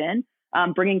direction,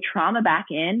 bringing trauma back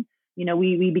in.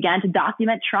 We began to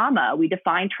document trauma. We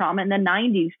defined trauma in the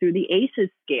 90s through the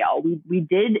ACEs scale. We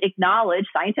did acknowledge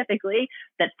scientifically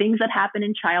that things that happen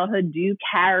in childhood do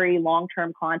carry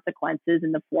long-term consequences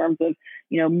in the forms of,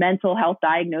 mental health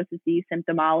diagnoses,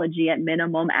 symptomology at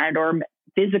minimum, and or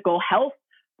physical health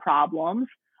problems.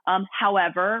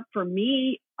 However, for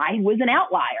me, I was an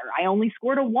outlier. I only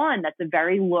scored a 1. That's a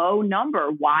very low number.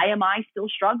 Why am I still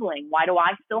struggling? Why do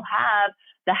I still have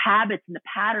the habits and the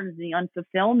patterns and the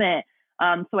unfulfillment?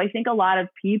 So I think a lot of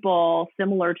people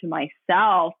similar to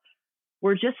myself,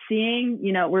 we're just seeing,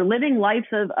 we're living lives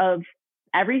of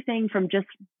everything from just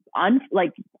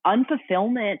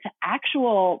unfulfillment to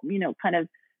actual, kind of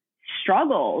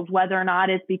struggles, whether or not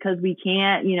it's because we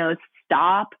can't,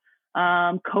 stop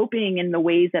coping in the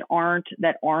ways that aren't,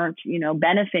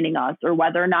 benefiting us, or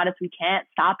whether or not it's we can't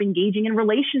stop engaging in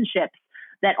relationships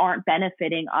that aren't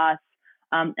benefiting us.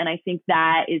 And I think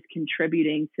that is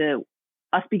contributing to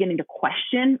us beginning to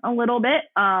question a little bit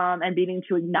and beginning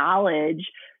to acknowledge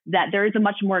that there is a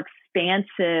much more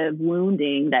expansive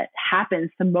wounding that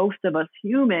happens to most of us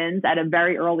humans at a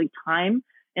very early time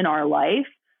in our life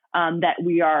that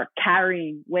we are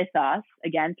carrying with us,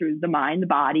 again, through the mind, the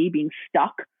body, being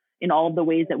stuck in all of the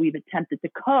ways that we've attempted to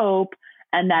cope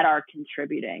and that are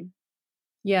contributing.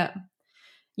 Yeah.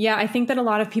 Yeah, I think that a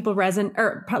lot of people listening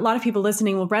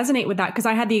will resonate with that, because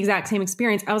I had the exact same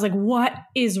experience. I was like, what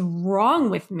is wrong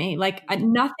with me? Like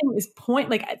nothing is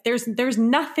there's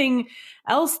nothing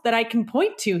else that I can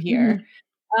point to here.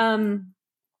 Mm-hmm.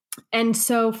 And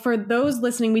so for those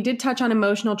listening, we did touch on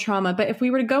emotional trauma, but if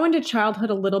we were to go into childhood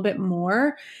a little bit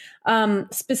more,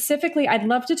 specifically, I'd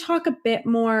love to talk a bit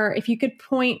more, if you could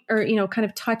point or, kind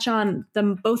of touch on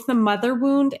both the mother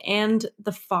wound and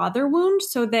the father wound,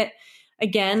 so that,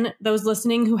 again, those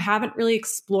listening who haven't really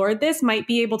explored this might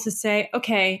be able to say,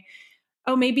 okay,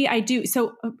 oh, maybe I do.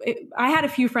 So I had a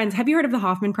few friends. Have you heard of the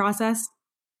Hoffman process?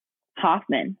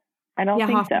 Hoffman? I don't think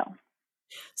Hoffman.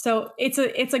 So it's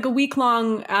like a week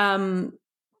long,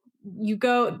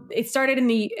 it started in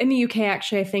the UK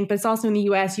actually, I think, but it's also in the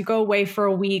US. You go away for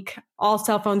a week, all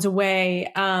cell phones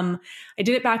away. I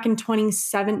did it back in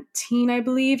 2017, I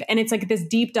believe. And it's like this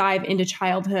deep dive into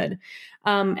childhood.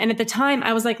 And at the time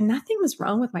I was like, nothing was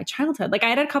wrong with my childhood. Like I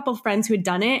had a couple of friends who had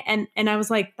done it and I was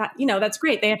like, that, that's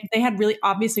great. They had really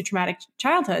obviously traumatic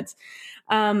childhoods.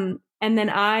 And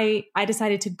then I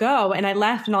decided to go and I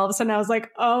left, and all of a sudden I was like,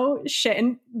 oh shit.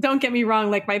 And don't get me wrong,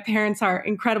 like my parents are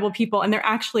incredible people, and they're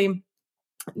actually,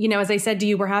 as I said to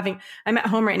you, I'm at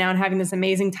home right now and having this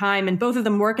amazing time, and both of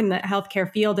them work in the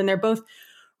healthcare field, and they're both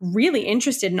really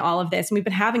interested in all of this. And we've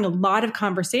been having a lot of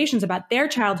conversations about their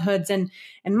childhoods and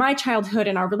my childhood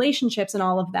and our relationships and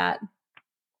all of that,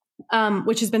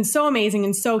 which has been so amazing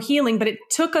and so healing, but it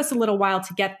took us a little while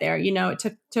to get there. It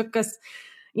took us,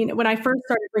 when I first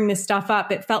started bringing this stuff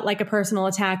up, it felt like a personal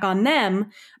attack on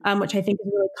them, which I think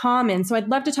is really common. So I'd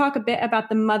love to talk a bit about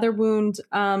the mother wound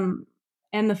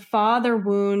and the father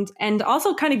wound, and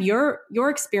also kind of your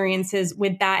experiences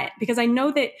with that, because I know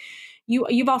that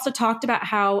you've also talked about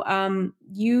how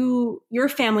your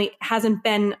family hasn't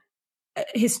been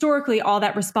historically all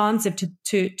that responsive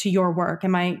to your work.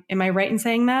 Am I right in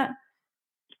saying that?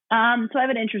 So I have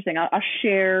an interesting, I'll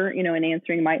share, in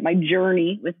answering my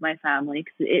journey with my family,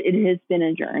 because it has been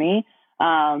a journey.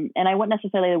 And I wouldn't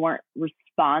necessarily they weren't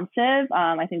responsive.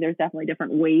 I think there's definitely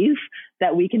different ways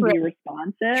that we can be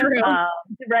responsive. True.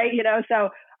 Right. So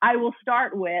I will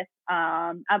start with,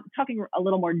 I'm talking a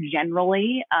little more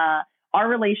generally, our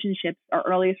relationships, our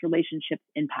earliest relationships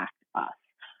impact us.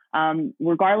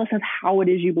 Regardless of how it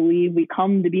is you believe we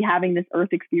come to be having this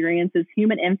earth experience as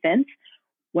human infants,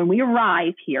 when we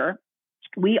arrive here,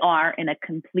 we are in a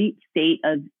complete state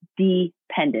of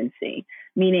dependency,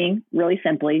 meaning, really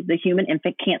simply, the human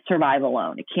infant can't survive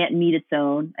alone. It can't meet its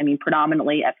own,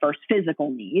 predominantly at first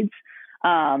physical needs,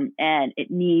 and it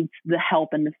needs the help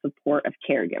and the support of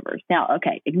caregivers. Now,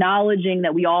 okay, acknowledging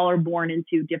that we all are born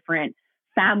into different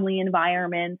family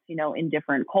environments, in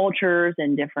different cultures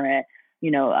and different,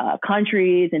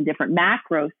 countries and different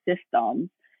macro systems.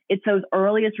 It's those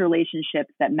earliest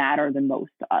relationships that matter the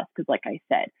most to us. Because like I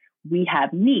said, we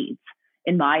have needs.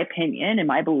 In my opinion, in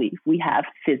my belief, we have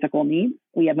physical needs,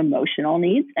 we have emotional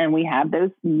needs, and we have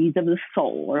those needs of the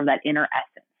soul or that inner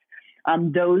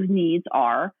essence. Those needs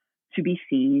are to be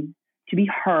seen, to be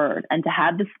heard, and to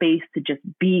have the space to just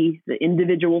be the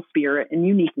individual spirit and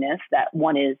uniqueness that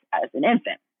one is as an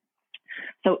infant.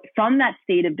 So from that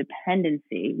state of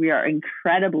dependency, we are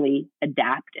incredibly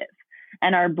adaptive.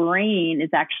 And our brain is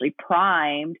actually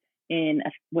primed in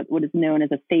what is known as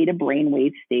a theta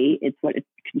brainwave state. It's what it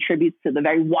contributes to the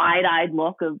very wide-eyed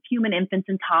look of human infants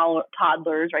and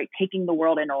toddlers, right, taking the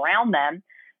world in around them.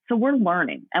 So we're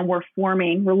learning and we're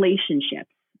forming relationships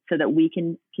so that we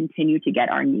can continue to get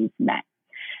our needs met.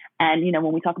 And,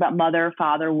 when we talk about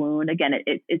mother-father wound, again,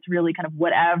 it's really kind of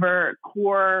whatever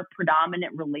core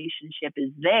predominant relationship is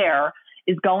there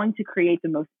is going to create the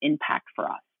most impact for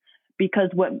us. Because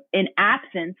in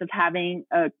absence of having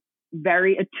a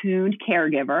very attuned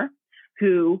caregiver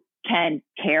who can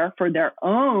care for their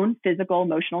own physical,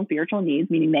 emotional, and spiritual needs,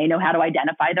 meaning they know how to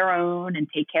identify their own and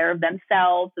take care of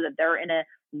themselves so that they're in a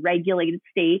regulated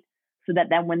state, so that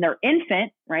then when their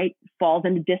infant, right, falls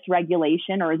into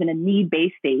dysregulation or is in a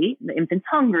need-based state, the infant's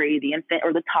hungry, the infant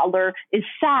or the toddler is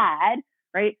sad,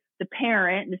 right? The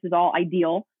parent, this is all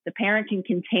ideal, the parent can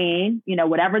contain,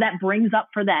 whatever that brings up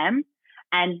for them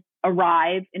and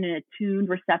arrive in an attuned,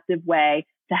 receptive way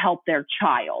to help their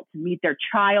child, to meet their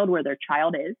child where their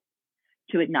child is,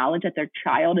 to acknowledge that their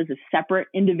child is a separate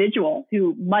individual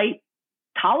who might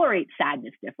tolerate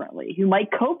sadness differently, who might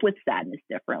cope with sadness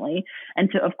differently, and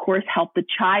to, of course, help the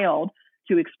child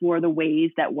to explore the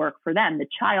ways that work for them. The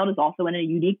child is also in a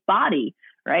unique body,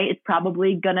 right? It's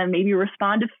probably going to maybe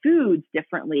respond to foods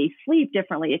differently, sleep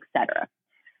differently, etc.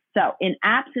 So in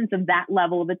absence of that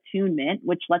level of attunement,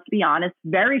 which, let's be honest,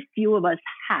 very few of us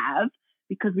have,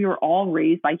 because we were all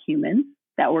raised by humans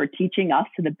that were teaching us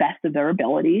to the best of their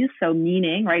abilities. So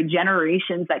meaning, right,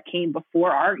 generations that came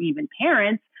before our even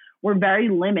parents were very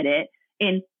limited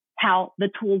in how the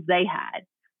tools they had.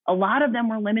 A lot of them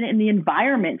were limited in the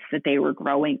environments that they were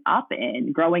growing up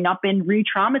in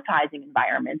re-traumatizing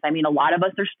environments. A lot of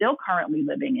us are still currently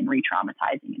living in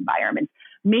re-traumatizing environments,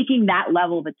 making that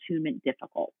level of attunement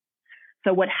difficult.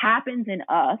 So what happens in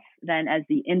us then as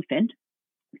the infant,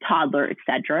 toddler,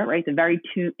 etc., right, the very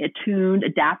attuned,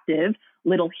 adaptive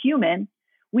little human,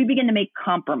 we begin to make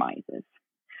compromises.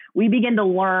 We begin to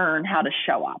learn how to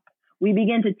show up. We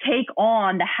begin to take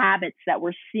on the habits that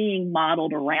we're seeing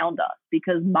modeled around us,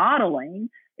 because modeling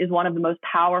is one of the most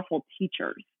powerful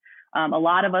teachers. A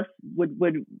lot of us would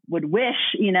wish,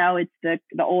 it's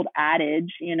the old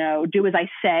adage, do as I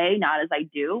say, not as I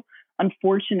do.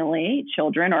 Unfortunately,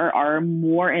 children are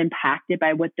more impacted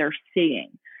by what they're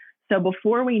seeing. So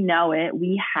before we know it,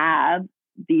 we have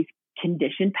these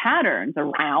conditioned patterns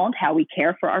around how we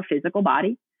care for our physical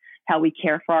body, how we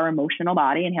care for our emotional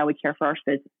body, and how we care for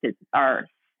our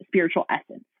spiritual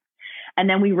essence. And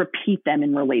then we repeat them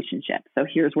in relationships. So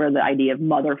here's where the idea of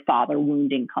mother-father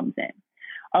wounding comes in.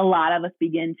 A lot of us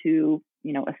begin to,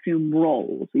 assume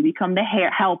roles. We become the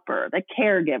helper, the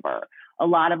caregiver. A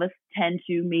lot of us tend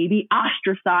to maybe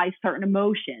ostracize certain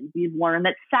emotions. We've learned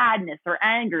that sadness or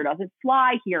anger doesn't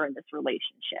fly here in this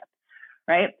relationship,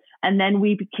 right? And then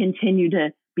we continue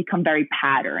to become very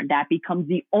patterned. That becomes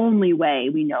the only way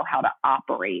we know how to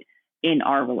operate in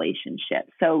our relationship.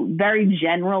 So very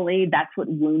generally, that's what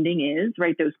wounding is,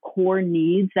 right? Those core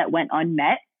needs that went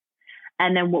unmet.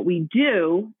 And then what we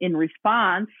do in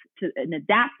response to an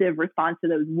adaptive response to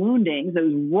those woundings,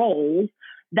 those roles,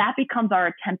 that becomes our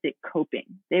attempt at coping.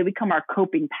 They become our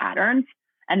coping patterns,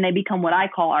 and they become what I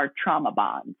call our trauma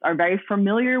bonds, our very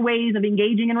familiar ways of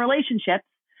engaging in relationships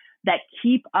that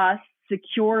keep us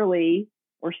securely,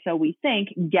 or so we think,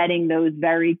 getting those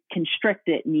very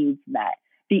constricted needs met.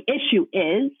 The issue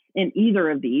is in either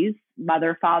of these,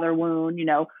 mother, father wound,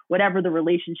 whatever the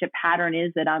relationship pattern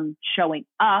is that I'm showing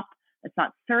up, it's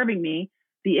not serving me.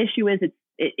 The issue is it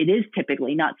is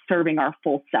typically not serving our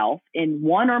full self in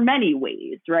one or many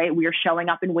ways, right? We are showing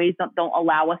up in ways that don't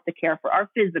allow us to care for our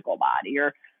physical body,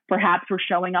 or perhaps we're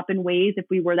showing up in ways, if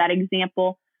we were that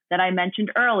example that I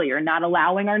mentioned earlier, not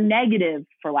allowing our negative,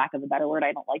 for lack of a better word,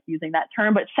 I don't like using that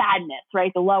term, but sadness,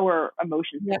 right? The lower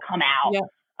emotions to come out. Yep.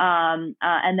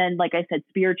 And then, like I said,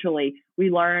 spiritually,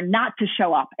 we learn not to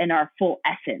show up in our full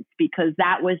essence, because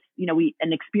that was,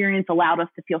 an experience allowed us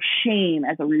to feel shame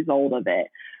as a result of it.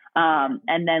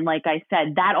 And then, like I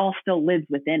said, that all still lives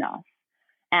within us.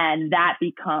 And that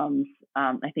becomes,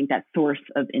 I think, that source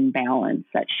of imbalance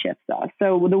that shifts us.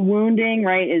 So the wounding,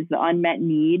 right, is the unmet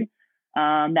need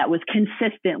that was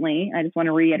consistently, I just want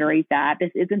to reiterate that.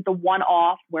 This isn't the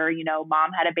one-off where,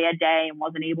 mom had a bad day and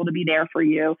wasn't able to be there for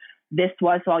you. This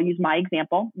was, so I'll use my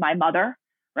example, my mother,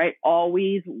 right?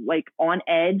 Always like on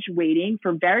edge, waiting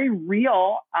for very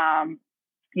real,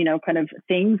 kind of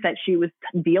things that she was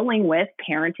dealing with,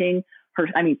 caring for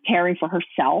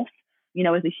herself,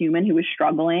 as a human who was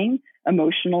struggling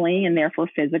emotionally and therefore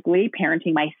physically,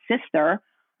 parenting my sister,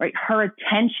 right? Her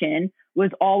attention was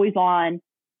always on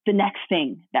the next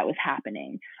thing that was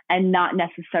happening and not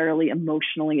necessarily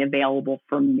emotionally available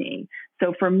for me.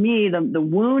 So for me, the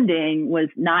wounding was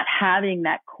not having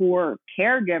that core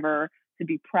caregiver to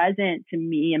be present to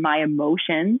me and my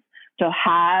emotions, to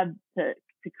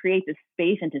create the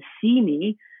space and to see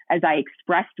me as I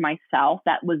expressed myself.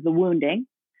 That was the wounding.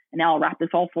 And now I'll wrap this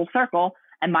all full circle.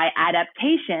 And my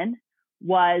adaptation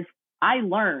was, I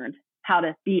learned how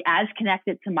to be as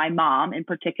connected to my mom in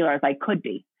particular as I could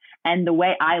be. And the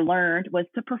way I learned was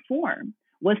to perform,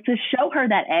 was to show her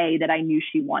that A that I knew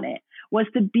she wanted, was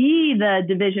to be the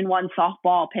Division I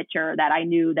softball pitcher that I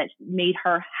knew that made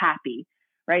her happy,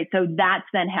 right? So that's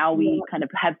then how we kind of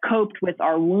have coped with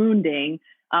our wounding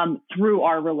through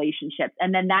our relationships.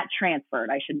 And then that transferred,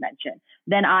 I should mention.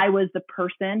 Then I was the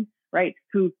person, right,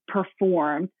 who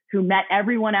performed, who met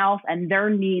everyone else and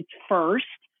their needs first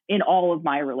in all of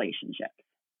my relationships.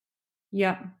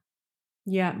 Yeah.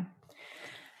 Yeah.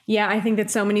 Yeah, I think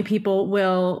that so many people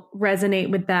will resonate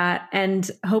with that. And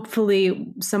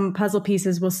hopefully some puzzle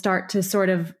pieces will start to sort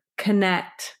of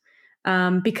connect.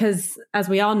 Because as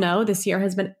we all know, this year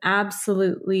has been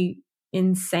absolutely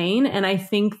insane. And I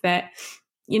think that,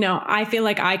 I feel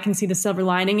like I can see the silver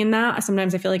lining in that.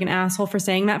 Sometimes I feel like an asshole for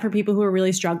saying that for people who are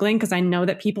really struggling, because I know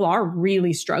that people are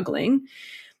really struggling.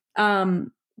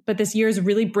 But this year is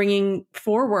really bringing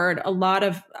forward a lot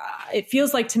of, it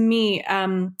feels like to me,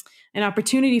 an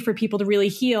opportunity for people to really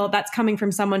heal. That's coming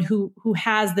from someone who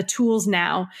has the tools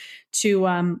now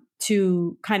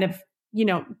to kind of,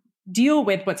 deal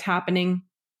with what's happening.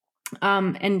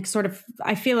 And sort of,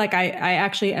 I feel like I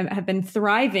actually have been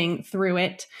thriving through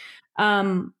it.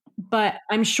 But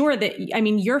I'm sure that,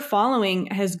 your following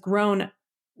has grown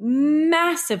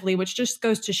massively, which just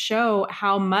goes to show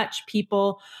how much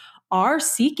people are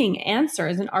seeking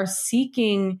answers and are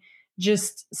seeking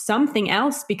just something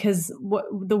else, because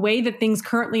the way that things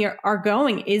currently are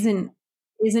going isn't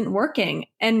working.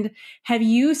 And have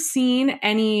you seen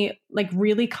any like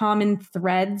really common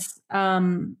threads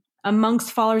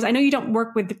amongst followers? I know you don't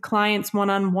work with the clients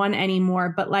one-on-one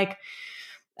anymore, but like,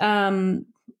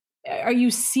 are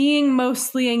you seeing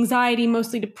mostly anxiety,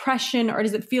 mostly depression, or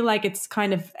does it feel like it's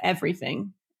kind of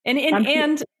everything? Do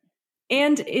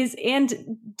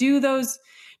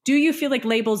you feel like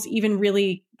labels even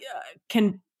really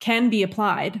can be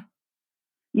applied?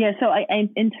 Yeah. So I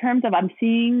in terms of, I'm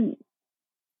seeing,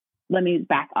 let me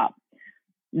back up.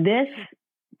 This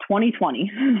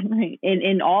 2020, right,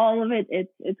 in all of it,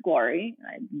 it's glory.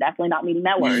 I'm definitely not meaning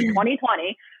that word.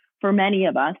 2020, for many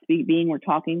of us, being we're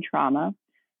talking trauma,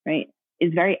 right,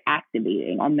 is very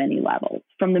activating on many levels.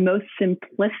 From the most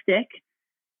simplistic,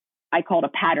 I call it a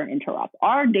pattern interrupt.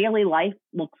 Our daily life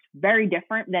looks very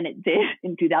different than it did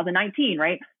in 2019,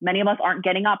 right? Many of us aren't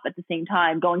getting up at the same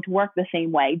time, going to work the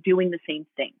same way, doing the same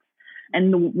things.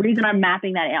 And the reason I'm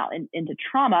mapping that out into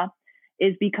trauma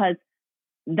is because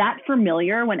that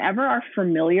familiar, whenever our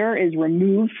familiar is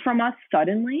removed from us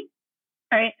suddenly,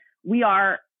 right, we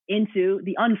are into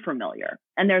the unfamiliar.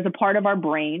 And there's a part of our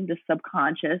brain, the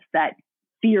subconscious, that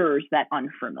fears that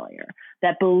unfamiliar,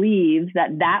 that believes that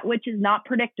that which is not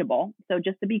predictable. So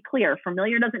just to be clear,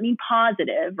 familiar doesn't mean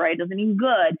positive, right? It doesn't mean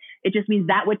good. It just means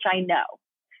that which I know,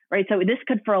 right? So this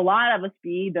could, for a lot of us,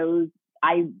 be those,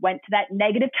 I went to that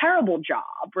negative, terrible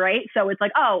job, right? So it's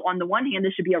like, oh, on the one hand,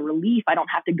 this should be a relief. I don't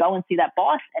have to go and see that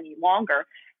boss any longer.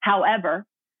 However,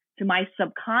 to my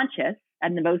subconscious,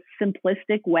 and the most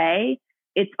simplistic way,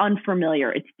 it's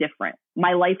unfamiliar. It's different.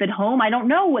 My life at home, I don't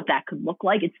know what that could look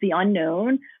like. It's the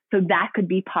unknown. So that could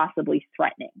be possibly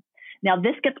threatening. Now,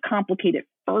 this gets complicated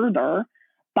further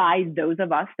by those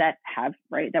of us that have,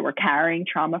 right, that we're carrying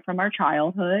trauma from our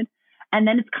childhood. And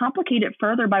then it's complicated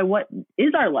further by what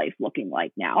is our life looking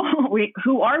like now?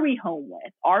 Who are we home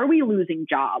with? Are we losing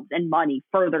jobs and money,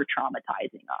 further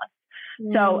traumatizing us?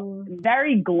 So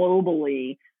very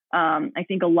globally, I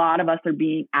think a lot of us are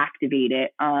being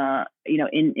activated,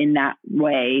 in that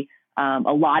way.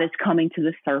 A lot is coming to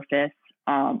the surface.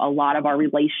 A lot of our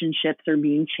relationships are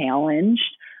being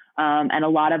challenged. And a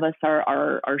lot of us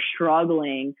are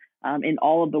struggling in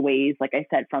all of the ways, like I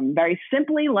said, from very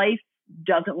simply life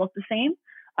doesn't look the same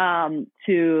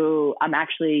to I'm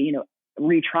actually,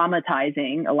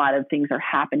 re-traumatizing. A lot of things are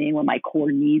happening when my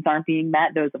core needs aren't being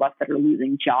met. Those of us that are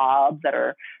losing jobs, that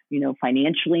are,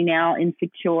 financially now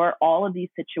insecure, all of these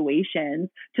situations,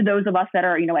 to those of us that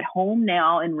are, at home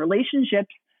now in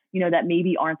relationships, that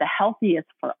maybe aren't the healthiest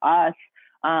for us.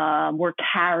 We're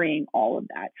carrying all of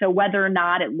that. So whether or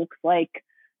not it looks like,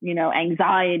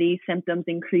 anxiety symptoms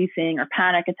increasing or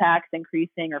panic attacks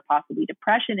increasing or possibly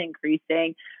depression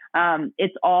increasing,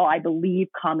 it's all, I believe,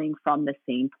 coming from the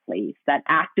same place, that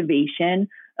activation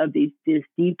of this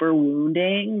deeper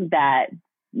wounding that,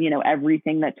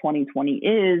 everything that 2020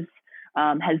 is,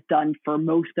 has done for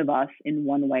most of us in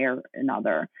one way or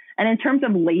another. And in terms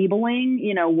of labeling,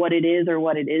 what it is or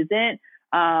what it isn't,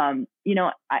 I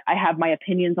have my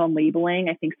opinions on labeling.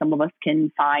 I think some of us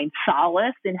can find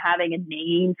solace in having a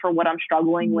name for what I'm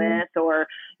struggling with, or,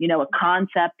 a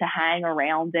concept to hang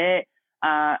around it.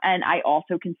 And I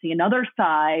also can see another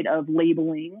side of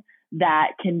labeling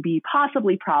that can be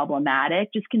possibly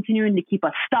problematic, just continuing to keep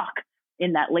us stuck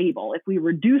in that label. If we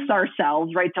reduce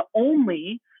ourselves, right, to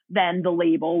only then the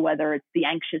label, whether it's the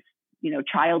anxious,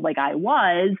 child like I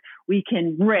was, we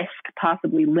can risk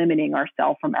possibly limiting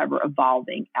ourselves from ever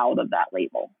evolving out of that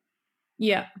label.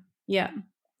 Yeah. Yeah.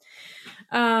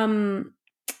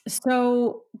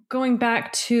 So going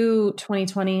back to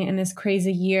 2020 and this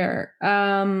crazy year,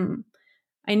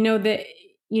 I know that,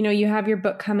 you have your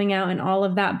book coming out and all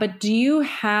of that, but do you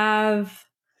have,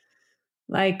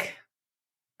 like,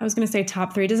 I was going to say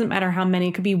top 3, it doesn't matter how many,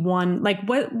 it could be one, like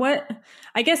what,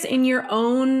 I guess in your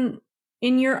own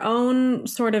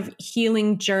sort of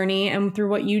healing journey and through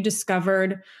what you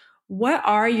discovered, what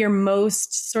are your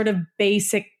most sort of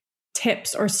basic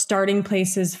tips or starting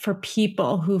places for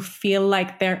people who feel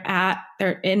like they're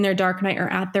in their dark night or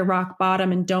at their rock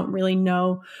bottom and don't really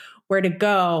know where to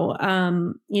go?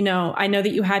 I know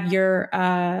that you have your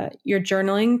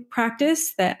journaling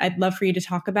practice that I'd love for you to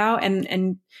talk about.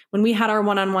 And when we had our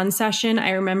one-on-one session,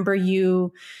 I remember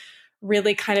you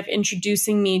really kind of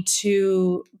introducing me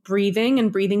to breathing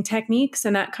and breathing techniques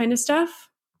and that kind of stuff.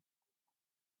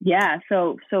 Yeah.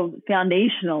 So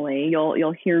foundationally,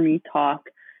 you'll hear me talk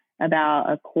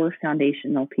about a core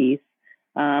foundational piece,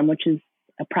 which is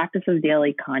a practice of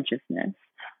daily consciousness.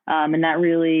 And that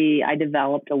really, I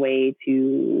developed a way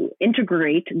to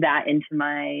integrate that into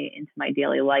my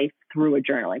daily life through a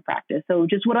journaling practice. So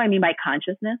just what do I mean by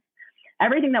consciousness?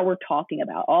 Everything that we're talking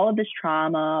about, all of this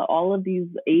trauma, all of these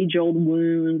age-old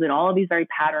wounds, and all of these very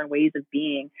patterned ways of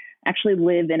being actually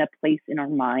live in a place in our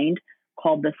mind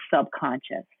called the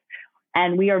subconscious.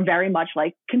 And we are very much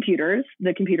like computers,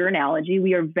 the computer analogy.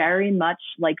 We are very much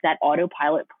like that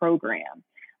autopilot program.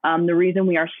 The reason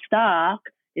we are stuck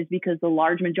is because the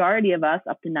large majority of us,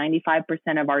 up to 95%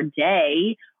 of our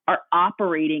day, are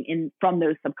operating from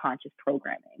those subconscious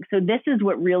programming. So this is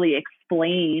what really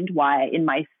explained why in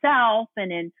myself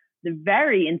and in the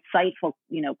very insightful,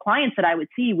 clients that I would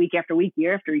see week after week,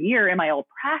 year after year in my old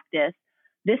practice,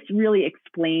 this really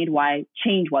explained why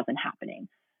change wasn't happening.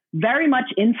 Very much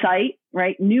insight,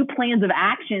 right? New plans of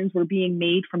actions were being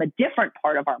made from a different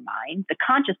part of our mind, the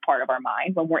conscious part of our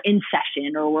mind, when we're in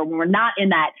session or when we're not in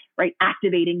that, right,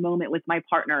 activating moment with my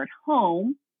partner at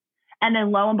home. And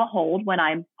then lo and behold, when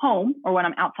I'm home or when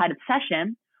I'm outside of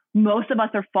session, most of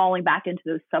us are falling back into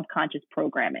those subconscious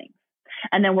programming.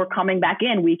 And then we're coming back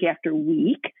in week after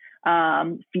week,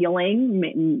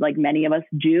 feeling like many of us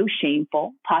do,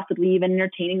 shameful, possibly even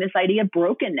entertaining this idea of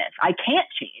brokenness. I can't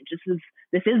change.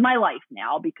 this is my life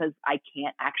now because I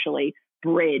can't actually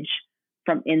bridge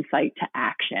from insight to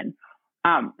action.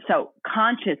 So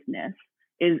consciousness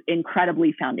is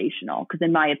incredibly foundational because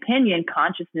in my opinion,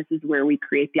 consciousness is where we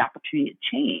create the opportunity to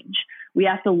change. We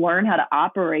have to learn how to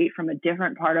operate from a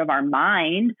different part of our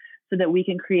mind so that we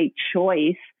can create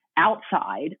choice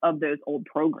outside of those old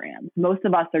programs. Most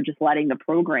of us are just letting the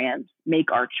programs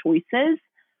make our choices,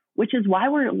 which is why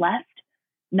we're left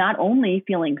not only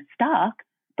feeling stuck,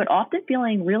 but often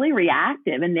feeling really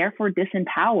reactive and therefore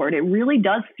disempowered. It really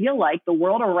does feel like the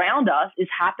world around us is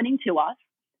happening to us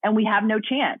and we have no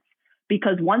chance.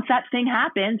 Because once that thing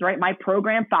happens, right, my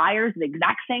program fires the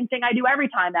exact same thing I do every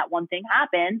time that one thing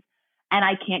happens, and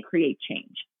I can't create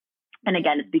change. And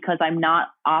again, it's because I'm not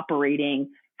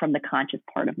operating from the conscious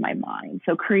part of my mind.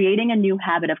 So creating a new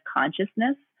habit of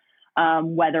consciousness,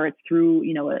 whether it's through,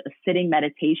 a sitting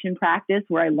meditation practice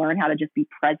where I learn how to just be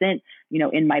present,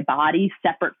 in my body,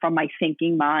 separate from my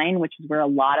thinking mind, which is where a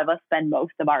lot of us spend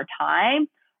most of our time,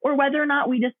 or whether or not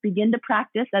we just begin to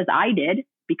practice as I did,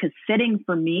 because sitting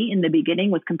for me in the beginning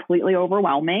was completely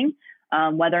overwhelming.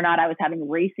 Whether or not I was having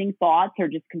racing thoughts or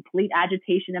just complete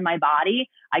agitation in my body,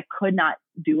 I could not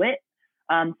do it.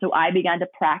 So I began to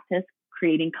practice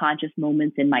creating conscious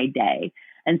moments in my day.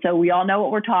 And so we all know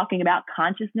what we're talking about.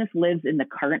 Consciousness lives in the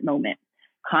current moment.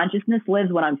 Consciousness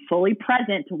lives when I'm fully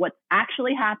present to what's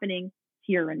actually happening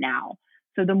here and now.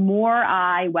 So the more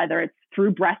whether it's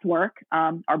through breath work,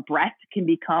 our breath can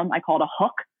become, I call it a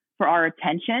hook for our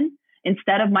attention.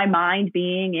 Instead of my mind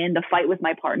being in the fight with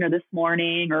my partner this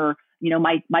morning or,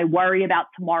 my worry about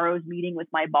tomorrow's meeting with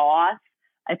my boss,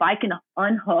 if I can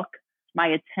unhook my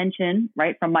attention,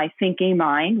 right, from my thinking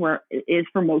mind, where it is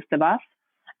for most of us,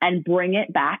 and bring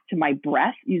it back to my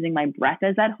breath, using my breath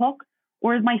as that hook,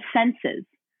 or my senses,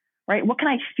 right? What can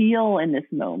I feel in this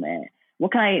moment?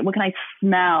 What can I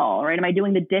smell, right? Am I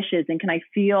doing the dishes and can I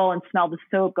feel and smell the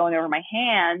soap going over my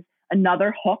hands?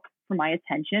 Another hook for my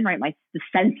attention, right? The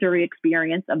sensory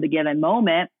experience of the given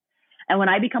moment. And when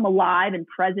I become alive and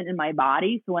present in my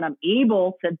body, so when I'm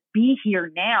able to be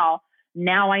here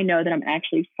now I know that I'm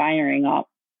actually firing up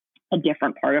a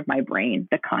different part of my brain,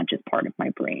 the conscious part of my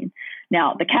brain.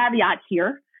 Now, the caveat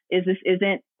here is this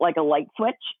isn't like a light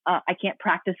switch. I can't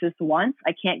practice this once.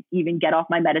 I can't even get off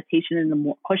my meditation in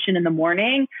the cushion in the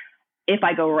morning if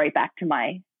I go right back to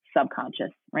my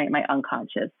subconscious, right? My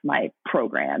unconscious, my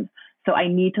program. So I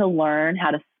need to learn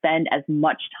how to spend as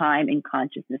much time in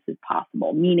consciousness as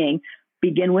possible, meaning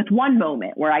begin with one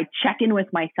moment where I check in with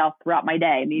myself throughout my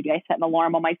day. Maybe I set an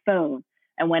alarm on my phone.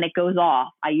 And when it goes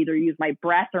off, I either use my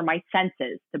breath or my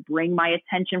senses to bring my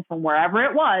attention from wherever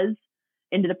it was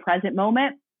into the present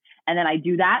moment. And then I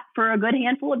do that for a good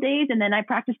handful of days. And then I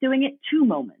practice doing it 2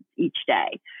 moments each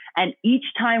day. And each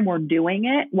time we're doing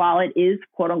it, while it is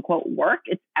quote unquote work,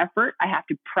 it's effort. I have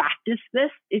to practice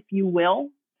this, if you will.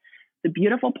 The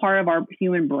beautiful part of our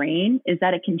human brain is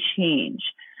that it can change.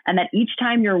 And that each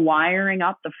time you're wiring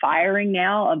up the firing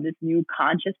now of this new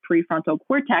conscious prefrontal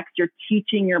cortex, you're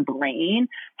teaching your brain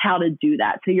how to do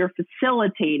that. So you're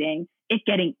facilitating it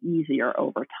getting easier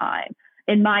over time.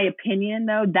 In my opinion,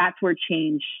 though, that's where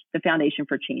change, the foundation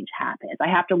for change happens. I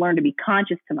have to learn to be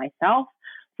conscious to myself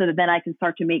so that then I can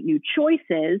start to make new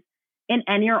choices in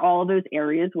any or all of those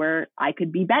areas where I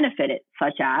could be benefited,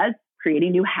 such as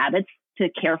creating new habits to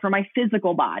care for my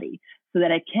physical body so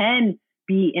that I can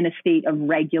be in a state of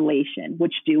regulation,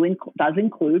 which does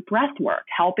include breath work,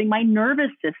 helping my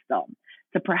nervous system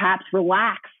to perhaps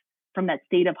relax from that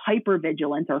state of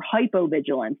hypervigilance or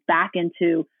hypovigilance back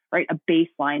into, right, a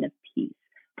baseline of peace.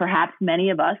 Perhaps many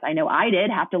of us, I know I did,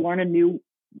 have to learn a new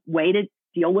way to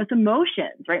deal with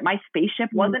emotions, right? My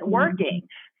spaceship wasn't working.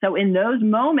 So in those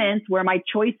moments where my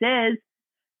choice is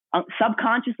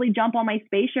subconsciously jump on my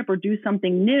spaceship or do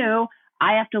something new,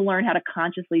 I have to learn how to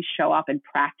consciously show up and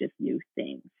practice new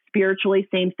things. Spiritually,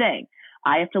 same thing.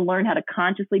 I have to learn how to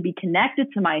consciously be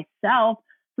connected to myself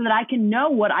so that I can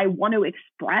know what I want to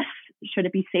express, should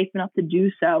it be safe enough to do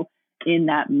so in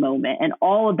that moment. And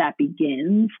all of that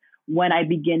begins when I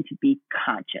begin to be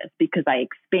conscious, because I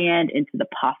expand into the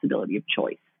possibility of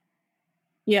choice.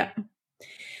 Yeah.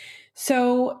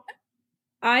 So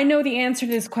I know the answer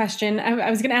to this question. I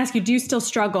was going to ask you, do you still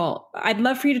struggle? I'd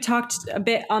love for you to talk a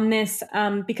bit on this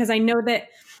because I know that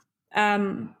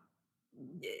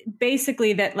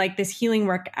basically that like this healing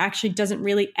work actually doesn't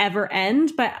really ever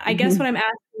end. But I guess what I'm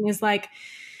asking is like,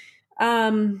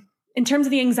 in terms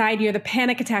of the anxiety or the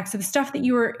panic attacks or the stuff that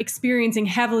you were experiencing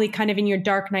heavily kind of in your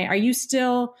dark night, are you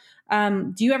still,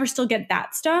 do you ever still get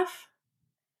that stuff?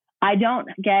 I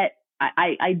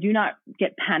do not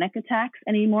get panic attacks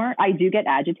anymore. I do get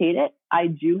agitated. I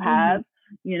do have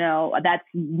That's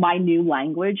my new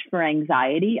language for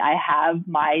anxiety. I have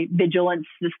my vigilance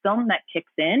system that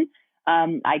kicks in.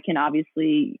 I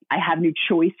have new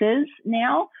choices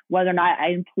now, whether or not I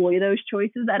employ those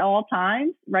choices at all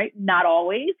times, right? Not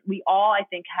always. We all, I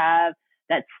think, have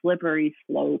that slippery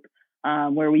slope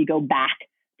where we go back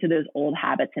to those old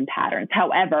habits and patterns.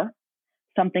 However,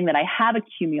 something that I have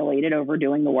accumulated over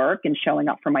doing the work and showing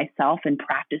up for myself and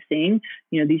practicing,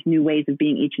 these new ways of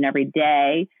being each and every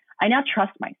day, I now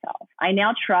trust myself. I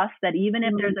now trust that even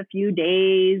if there's a few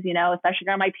days, especially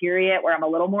around my period where I'm a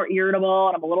little more irritable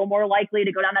and I'm a little more likely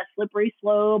to go down that slippery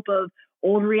slope of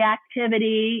old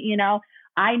reactivity,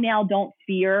 I now don't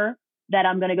fear that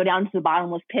I'm going to go down to the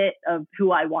bottomless pit of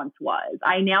who I once was.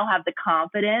 I now have the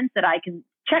confidence that I can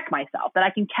check myself, that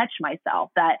I can catch myself,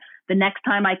 that the next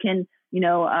time I can,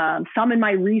 summon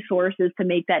my resources to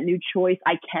make that new choice,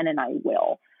 I can and I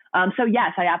will. So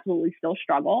yes, I absolutely still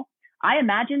struggle. I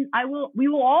imagine we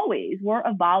will always, we're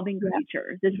evolving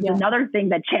creatures. This is another thing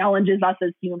that challenges us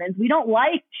as humans. We don't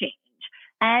like change.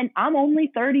 And I'm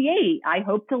only 38. I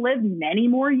hope to live many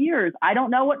more years. I don't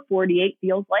know what 48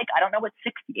 feels like. I don't know what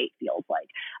 68 feels like.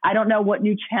 I don't know what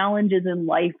new challenges in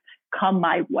life come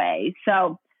my way.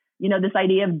 So, this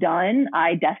idea of done,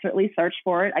 I desperately search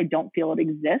for it. I don't feel it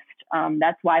exists.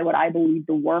 That's why what I believe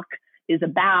the work is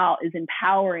about is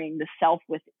empowering the self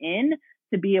within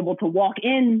to be able to walk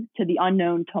into the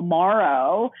unknown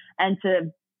tomorrow and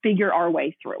to figure our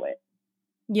way through it.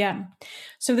 Yeah.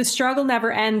 So the struggle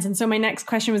never ends. And so my next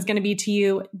question was going to be to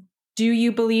you. Do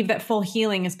you believe that full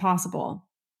healing is possible?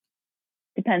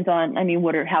 Depends on,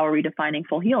 how are we defining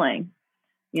full healing?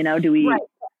 Do we...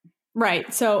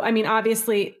 Right. So,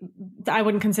 obviously I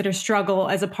wouldn't consider struggle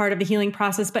as a part of the healing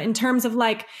process, but in terms of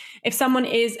if someone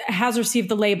has received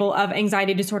the label of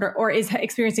anxiety disorder or is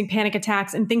experiencing panic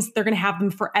attacks and thinks they're going to have them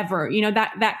forever,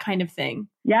 that kind of thing.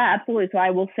 Yeah, absolutely. So I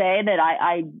will say that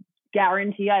I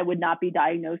guarantee I would not be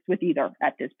diagnosed with either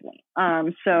at this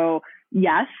point. So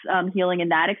yes, healing in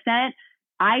that extent.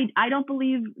 I don't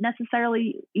believe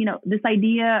necessarily, this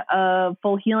idea of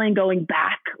full healing going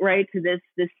back, right, to this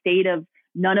state of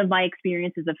none of my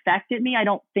experiences affected me. I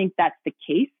don't think that's the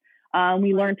case.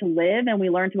 We learn to live and we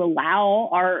learn to allow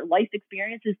our life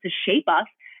experiences to shape us.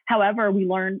 However, we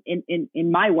learn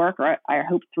in my work, or I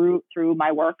hope through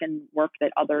my work and work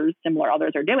that similar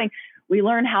others are doing, we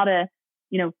learn how to,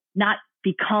 not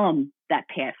become that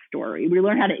past story. We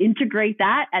learn how to integrate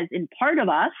that as in part of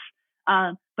us,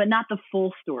 but not the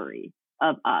full story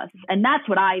of us. And that's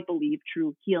what I believe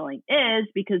true healing is,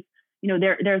 because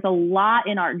there's a lot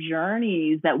in our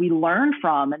journeys that we learn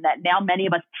from and that now many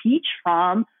of us teach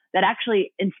from that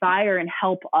actually inspire and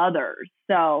help others.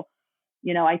 So,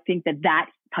 I think that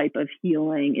type of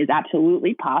healing is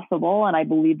absolutely possible. And I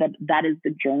believe that is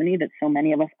the journey that so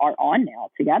many of us are on now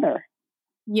together.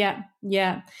 Yeah.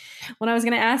 Yeah. When I was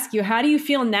going to ask you, how do you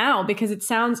feel now? Because it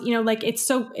sounds, it's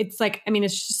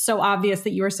just so obvious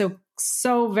that you are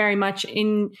so very much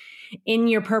in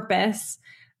your purpose.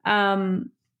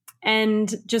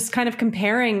 And just kind of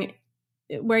comparing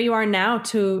where you are now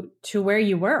to where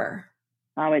you were.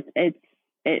 Oh,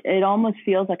 it almost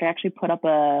feels like I actually put up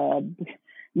a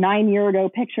 9-year ago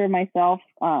picture of myself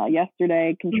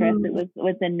yesterday, contrasted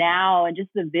with the now, and just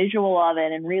the visual of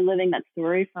it and reliving that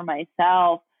story for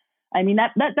myself.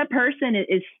 That person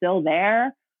is still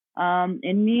there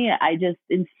in me. I just,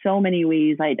 in so many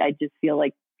ways, I just feel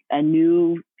like a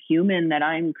new human that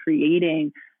I'm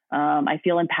creating. I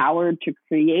feel empowered to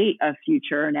create a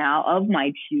future now of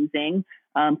my choosing,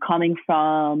 coming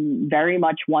from very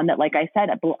much one that, like I said,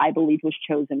 I believe was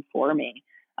chosen for me.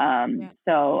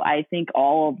 So I think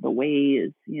all of the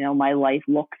ways, my life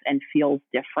looks and feels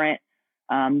different.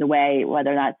 The way,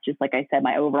 whether that's just, like I said,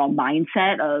 my overall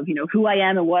mindset of, who I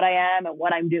am and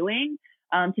what I'm doing,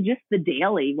 to just the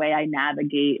daily way I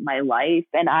navigate my life.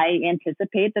 And I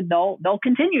anticipate that they'll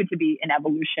continue to be an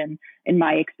evolution in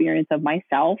my experience of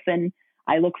myself. And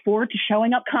I look forward to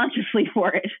showing up consciously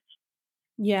for it.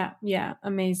 Yeah. Yeah.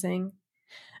 Amazing.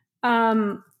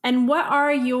 And what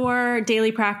are your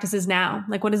daily practices now?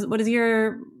 What do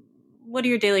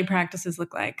your daily practices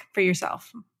look like for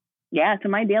yourself? Yeah. So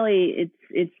my daily,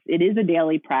 it is a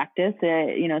daily practice.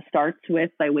 It, starts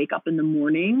with, I wake up in the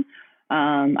morning.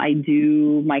 I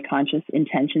do my conscious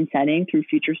intention setting through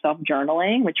future self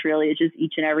journaling, which really is just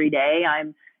each and every day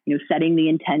I'm, setting the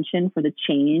intention for the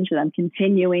change that I'm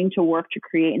continuing to work to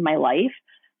create in my life.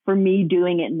 For me,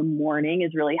 doing it in the morning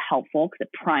is really helpful because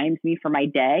it primes me for my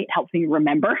day. It helps me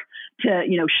remember to,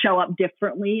 show up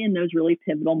differently in those really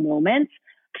pivotal moments.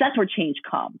 Because that's where change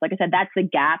comes. Like I said, that's the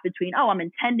gap between, I'm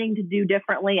intending to do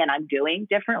differently and I'm doing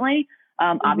differently.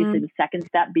 Obviously, the second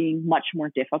step being much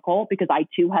more difficult because I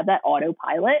too have that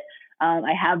autopilot.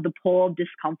 I have the pull of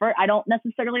discomfort. I don't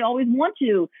necessarily always want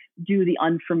to do the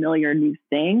unfamiliar new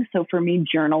thing. So for me,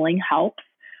 journaling helps.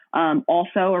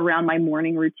 Also around my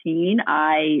morning routine,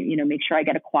 I, make sure I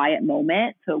get a quiet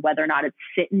moment. So whether or not it's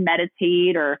sit and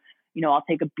meditate or, I'll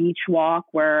take a beach walk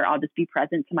where I'll just be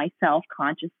present to myself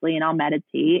consciously and I'll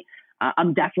meditate.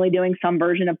 I'm definitely doing some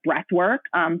version of breath work.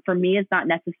 For me, it's not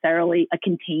necessarily a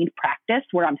contained practice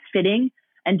where I'm sitting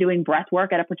and doing breath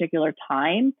work at a particular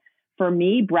time. For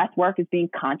me, breath work is being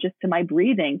conscious to my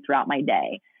breathing throughout my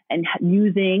day and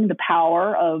using the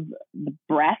power of the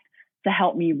breath to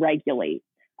help me regulate.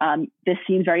 This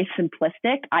seems very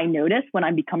simplistic. I notice when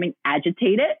I'm becoming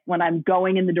agitated, when I'm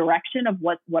going in the direction of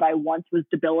what I once was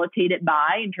debilitated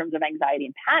by in terms of anxiety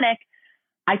and panic,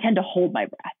 I tend to hold my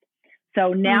breath.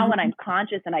 So now when I'm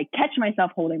conscious and I catch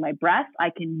myself holding my breath, I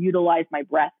can utilize my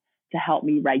breath to help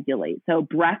me regulate. So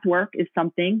breath work is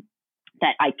something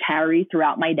that I carry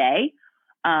throughout my day.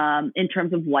 In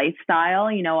terms of lifestyle,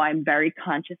 I'm very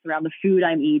conscious around the food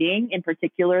I'm eating, in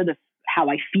particular, how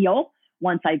I feel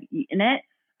once I've eaten it.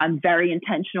 I'm very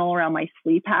intentional around my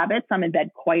sleep habits. I'm in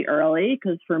bed quite early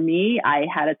because for me, I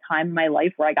had a time in my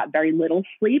life where I got very little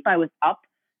sleep. I was up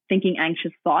thinking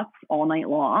anxious thoughts all night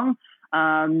long.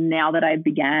 Now that I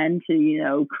began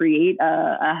to, create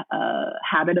a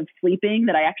habit of sleeping,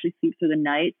 that I actually sleep through the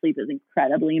night, sleep is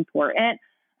incredibly important.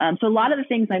 So a lot of the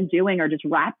things I'm doing are just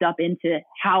wrapped up into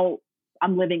how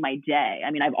I'm living my day. I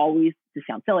mean, I've always, to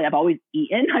sound silly, I've always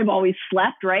eaten, I've always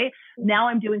slept, right? Now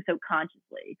I'm doing so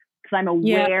consciously because I'm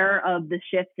aware of the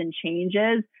shifts and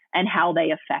changes and how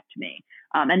they affect me.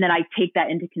 And then I take that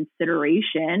into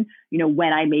consideration,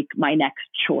 when I make my next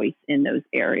choice in those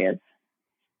areas.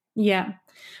 Yeah.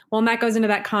 Well, and that goes into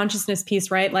that consciousness piece,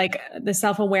 right? Like the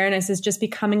self-awareness is just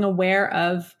becoming aware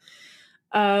of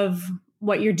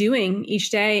what you're doing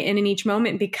each day and in each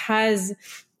moment, because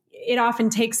it often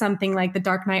takes something like the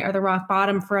dark night or the rock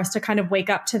bottom for us to kind of wake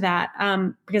up to that.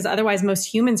 Because otherwise most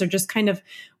humans are just kind of,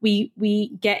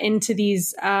 we get into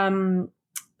these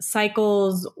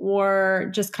cycles or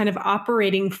just kind of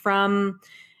operating from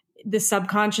the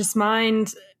subconscious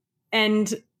mind,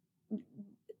 and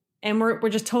we're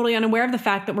just totally unaware of the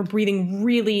fact that we're breathing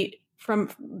really from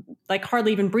like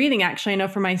hardly even breathing. Actually, I know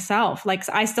for myself, like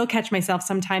I still catch myself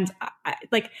sometimes. I'm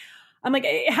like,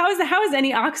 how has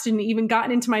any oxygen even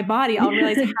gotten into my body? I'll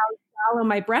realize how shallow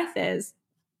my breath is.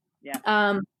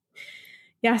 Yeah.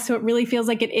 Yeah. So it really feels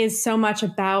like it is so much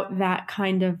about that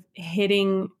kind of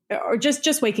hitting or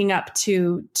just waking up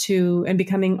to and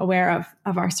becoming aware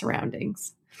of our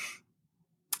surroundings.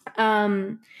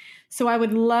 So I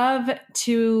would love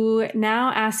to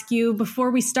now ask you, before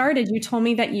we started, you told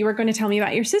me that you were going to tell me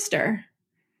about your sister.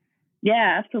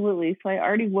 Yeah, absolutely. So I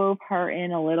already wove her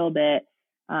in a little bit.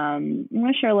 I'm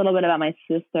going to share a little bit about my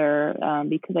sister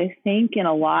because I think in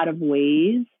a lot of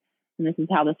ways, and this is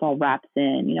how this all wraps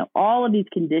in, all of these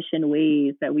conditioned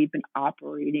ways that we've been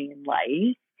operating in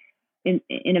life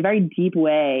in a very deep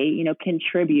way,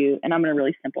 contribute, and I'm going to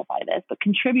really simplify this, but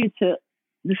contribute to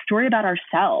the story about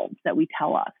ourselves that we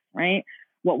tell us, right?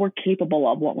 What we're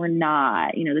capable of, what we're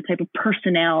not, the type of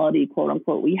personality, quote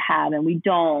unquote, we have and we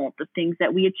don't, the things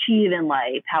that we achieve in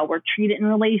life, how we're treated in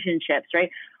relationships,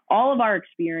 right? All of our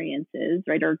experiences,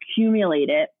 right, are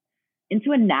accumulated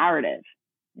into a narrative.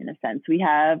 In a sense, we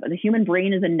have the human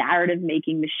brain is a narrative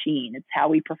making machine. It's how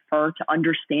we prefer to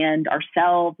understand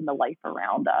ourselves and the life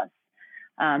around us.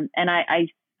 And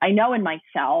I know in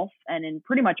myself and in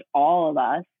pretty much all of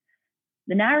us,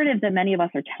 the narrative that many of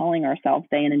us are telling ourselves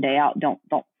day in and day out don't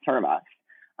serve us.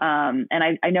 And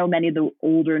I know many of the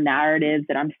older narratives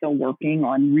that I'm still working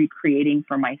on recreating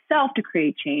for myself to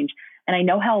create change. And I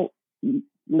know how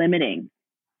limiting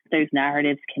those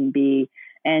narratives can be.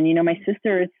 And, my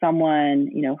sister is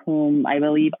someone, whom I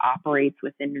believe operates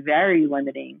within very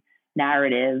limiting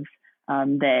narratives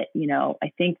that,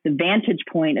 I think the vantage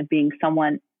point of being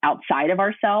someone outside of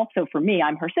ourselves. So for me,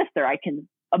 I'm her sister. I can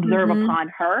observe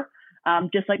upon her.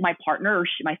 Just like my partner or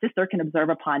my sister can observe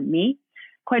upon me.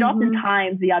 Quite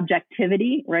oftentimes the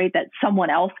objectivity, right, that someone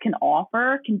else can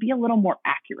offer can be a little more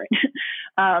accurate.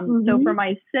 So for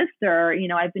my sister,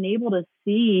 I've been able to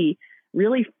see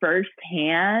really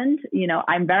firsthand,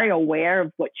 I'm very aware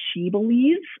of what she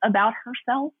believes about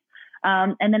herself.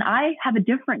 And then I have a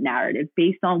different narrative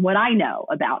based on what I know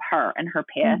about her and her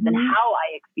past and how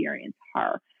I experience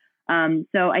her.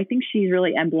 So I think she's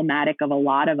really emblematic of a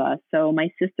lot of us. So my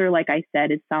sister, like I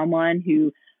said, is someone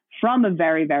who from a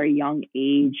very, very young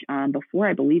age, before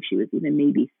I believe she was even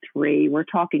maybe 3, we're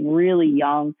talking really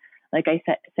young. Like I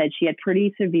said, she had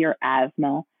pretty severe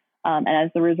asthma. And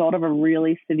as a result of a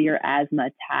really severe asthma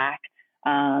attack,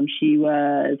 she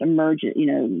was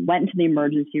went into the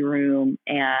emergency room.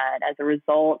 And as a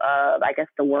result of, I guess,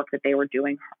 the work that they were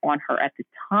doing on her at the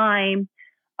time,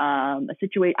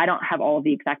 I don't have all of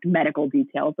the exact medical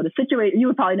details, but you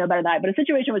would probably know better than I, but a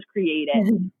situation was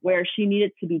created where she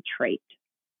needed to be trached.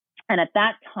 And at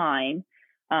that time,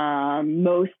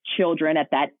 most children at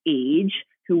that age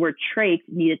who were trached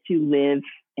needed to live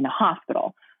in a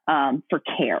hospital for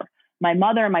care. My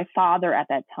mother and my father at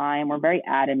that time were very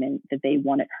adamant that they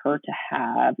wanted her to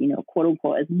have, quote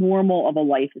unquote, as normal of a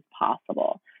life as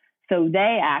possible. So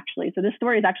this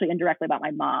story is actually indirectly about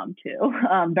my mom too.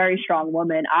 Very strong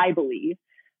woman, I believe.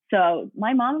 So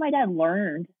my mom and my dad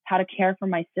learned how to care for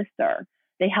my sister.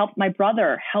 They helped, my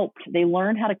brother helped. They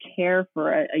learned how to care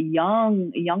for a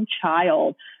young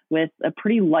child with a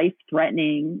pretty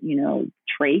life-threatening,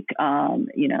 trach,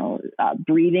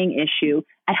 breathing issue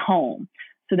at home,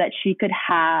 so that she could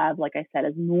have, like I said,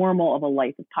 as normal of a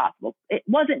life as possible. It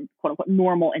wasn't, quote unquote,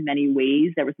 normal in many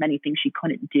ways. There was many things she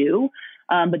couldn't do,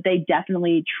 but they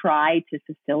definitely tried to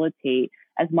facilitate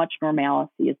as much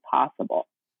normalcy as possible.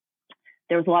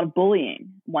 There was a lot of bullying.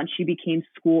 Once she became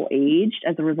school aged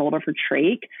as a result of her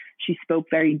trach, she spoke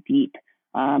very deep.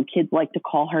 Kids like to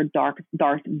call her Darth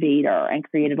Vader, and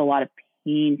created a lot of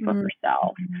pain for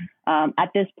herself.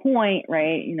 At this point,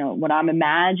 right, what I'm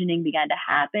imagining began to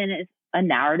happen is a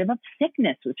narrative of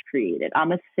sickness was created.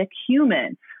 I'm a sick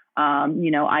human.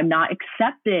 I'm not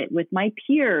accepted with my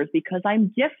peers because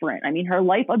I'm different. I mean, her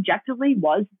life objectively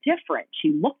was different. She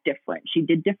looked different. She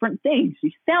did different things.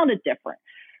 She sounded different.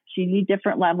 She needed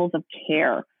different levels of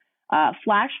care.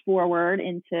 Flash forward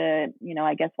into,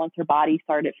 I guess once her body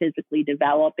started physically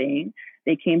developing,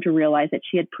 they came to realize that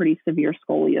she had pretty severe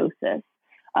scoliosis.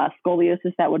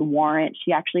 Scoliosis that would warrant,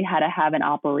 she actually had to have an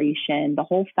operation. The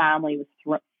whole family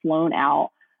was flown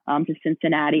out to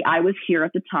Cincinnati. I was here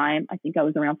at the time. I think I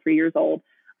was around 3 years old.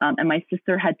 And my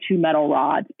sister had 2 metal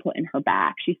rods put in her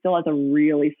back. She still has a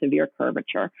really severe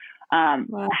curvature.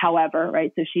 Wow. However,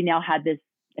 right, so she now had this,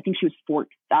 I think she was 14.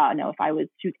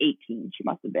 She was 18. She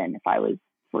must have been if I was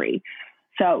 3.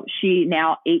 So she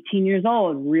now 18 years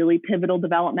old, really pivotal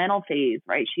developmental phase,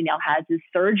 right? She now has this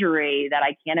surgery that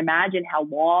I can't imagine how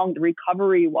long the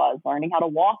recovery was, learning how to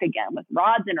walk again with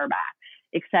rods in her back,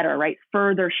 et cetera, right?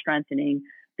 Further strengthening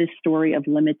this story of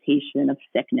limitation, of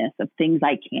sickness, of things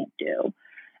I can't do.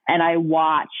 And I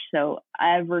watch. So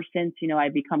ever since,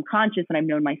 I've become conscious and I've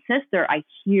known my sister, I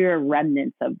hear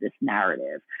remnants of this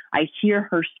narrative. I hear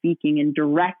her speaking in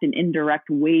direct and indirect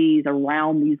ways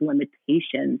around these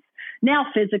limitations. Now,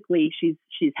 physically,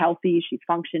 she's healthy, she's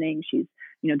functioning, she's,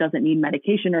 doesn't need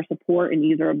medication or support in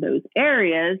either of those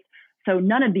areas. So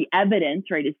none of the evidence,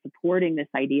 right, is supporting this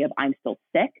idea of I'm still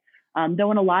sick.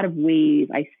 Though in a lot of ways,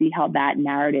 I see how that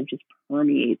narrative just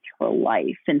permeates her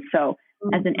life. And so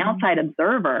as an outside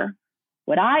observer,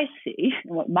 what I see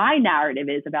and what my narrative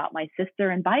is about my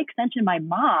sister, and by extension, my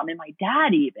mom and my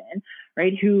dad even,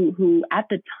 right, who at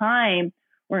the time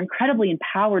were incredibly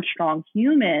empowered, strong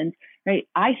humans, right?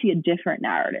 I see a different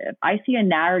narrative. I see a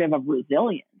narrative of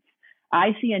resilience.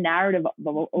 I see a narrative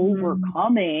of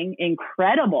overcoming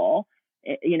incredible,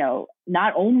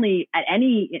 not only at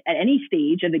any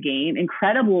stage of the game,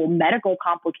 incredible medical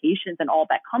complications and all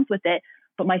that comes with it,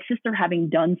 but my sister having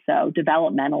done so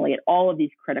developmentally at all of these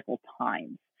critical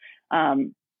times.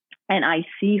 And I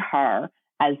see her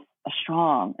as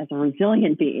a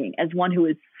resilient being, as one who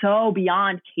is so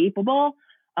beyond capable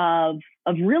of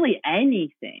really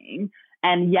anything.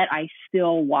 And yet I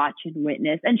still watch and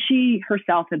witness. And she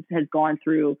herself has gone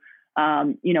through,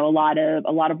 a lot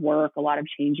of work, a lot of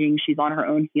changing. She's on her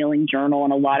own healing journal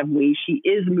in a lot of ways. She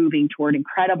is moving toward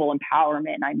incredible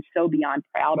empowerment. And I'm so beyond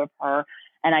proud of her.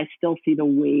 And I still see the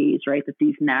ways, right, that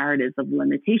these narratives of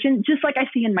limitation, just like I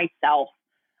see in myself,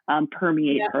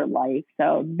 permeate her life.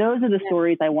 So those are the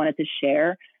stories I wanted to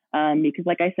share. Because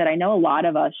like I said, I know a lot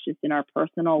of us just in our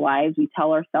personal lives, we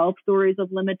tell ourselves stories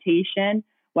of limitation,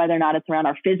 whether or not it's around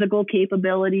our physical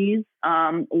capabilities,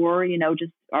 or,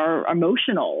 just our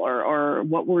emotional or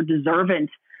what we're deserving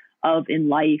of in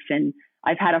life. And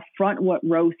I've had a front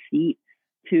row seat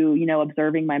to,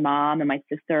 observing my mom and my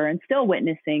sister and still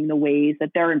witnessing the ways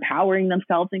that they're empowering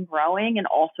themselves and growing, and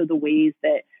also the ways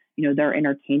that, they're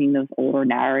entertaining those older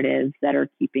narratives that are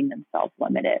keeping themselves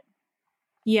limited.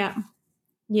 Yeah.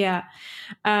 Yeah.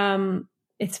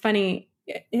 It's funny.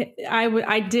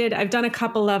 I've done a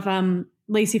couple of,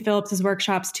 Lacy Phillips's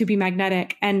workshops, To Be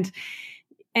Magnetic. And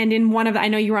in one of, I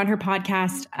know you were on her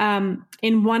podcast,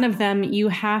 in one of them, you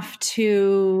have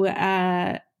to,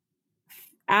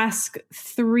 ask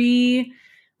 3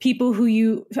 people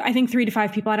who I think 3 to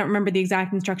 5 people, I don't remember the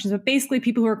exact instructions, but basically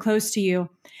people who are close to you,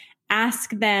 ask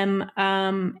them,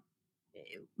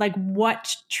 like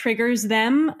what triggers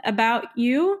them about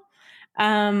you,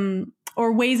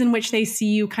 or ways in which they see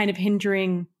you kind of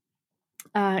hindering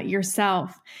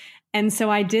yourself. And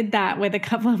so I did that with a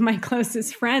couple of my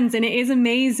closest friends, and it is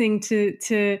amazing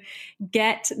to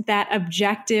get that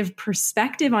objective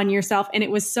perspective on yourself. And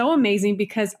it was so amazing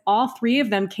because all 3 of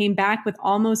them came back with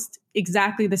almost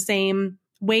exactly the same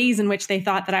ways in which they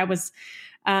thought that I was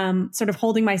sort of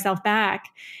holding myself back.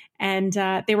 And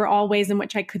they were all ways in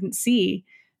which I couldn't see.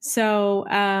 So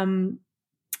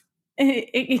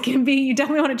it can be, you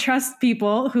definitely want to trust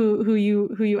people who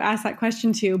you ask that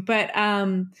question to. But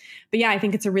yeah, I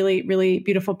think it's a really, really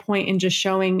beautiful point in just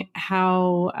showing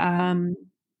how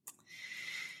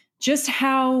just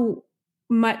how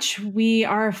much we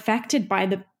are affected by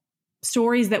the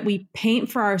stories that we paint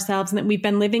for ourselves, and that we've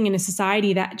been living in a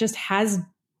society that just has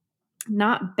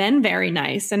not been very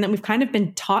nice, and that we've kind of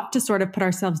been taught to sort of put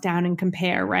ourselves down and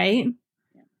compare, right?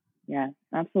 Yeah,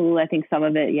 absolutely. I think some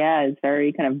of it, is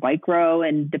very kind of micro,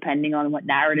 and depending on what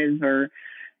narratives are,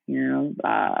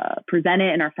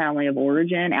 presented in our family of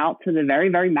origin, out to the very,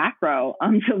 very macro,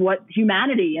 to what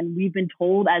humanity, and we've been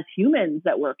told as humans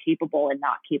that we're capable and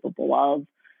not capable of.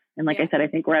 And like I said, I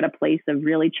think we're at a place of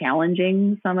really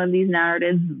challenging some of these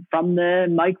narratives, from the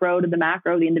micro to the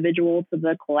macro, the individual to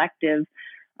the collective.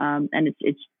 And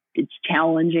it's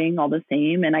challenging all the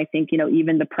same. And I think,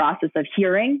 even the process of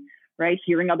hearing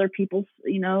other people's,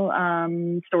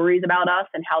 stories about us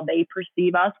and how they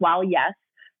perceive us, while yes,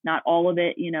 not all of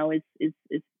it,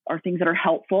 are things that are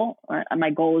helpful. My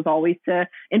goal is always to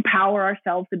empower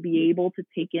ourselves to be able to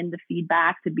take in the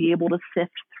feedback, to be able to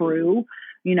sift through,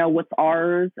 what's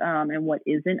ours and what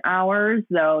isn't ours.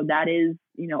 Though that is,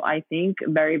 I think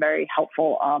very, very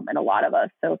helpful in a lot of us.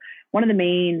 So one of the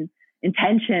main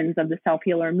intentions of the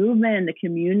self-healer movement and the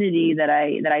community that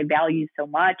I value so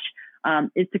much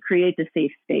is to create the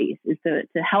safe space, is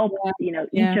to help,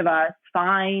 each of us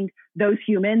find those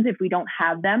humans, if we don't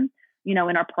have them, in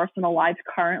our personal lives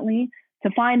currently,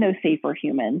 to find those safer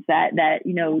humans that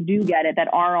do get it, that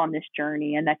are on this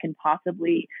journey, and that can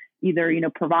possibly either,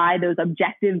 provide those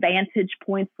objective vantage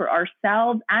points for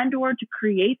ourselves, and or to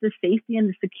create the safety and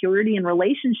the security and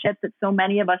relationships that so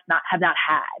many of us have not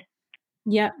had.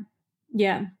 Yeah.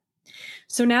 Yeah.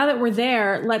 So now that we're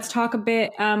there, let's talk a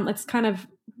bit, let's kind of,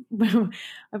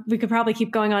 we could probably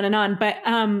keep going on and on, but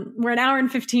we're an hour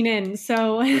and 15 in.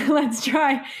 So let's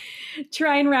try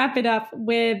and wrap it up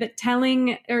with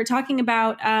talking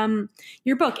about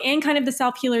your book and kind of the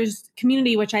self-healers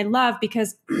community, which I love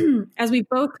because as we've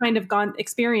both kind of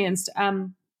experienced,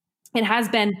 it has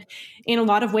been in a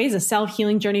lot of ways a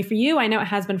self-healing journey for you. I know it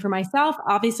has been for myself.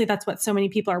 Obviously, that's what so many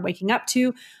people are waking up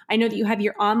to. I know that you have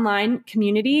your online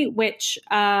community, which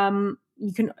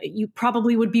you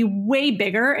probably would be way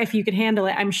bigger if you could handle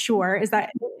it, I'm sure.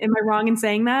 Am I wrong in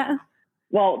saying that?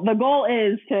 Well, the goal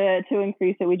is to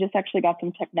increase it. We just actually got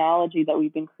some technology that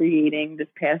we've been creating this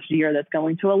past year that's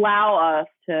going to allow us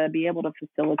to be able to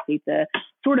facilitate the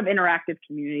sort of interactive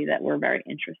community that we're very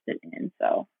interested in.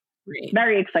 So great.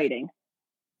 Very exciting.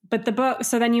 But the book,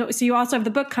 so you also have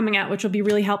the book coming out, which will be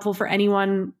really helpful for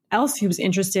anyone else who's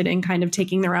interested in kind of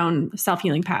taking their own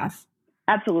self-healing path.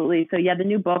 Absolutely. So the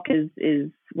new book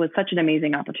was such an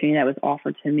amazing opportunity that was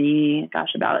offered to me,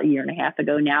 about 1.5 years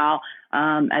ago now,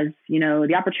 as,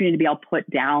 the opportunity to be able to put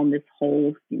down this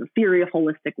whole, theory of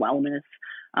holistic wellness,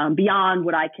 beyond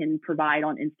what I can provide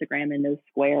on Instagram in those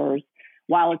squares.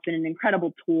 While it's been an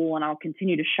incredible tool and I'll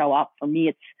continue to show up, for me,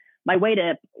 it's my way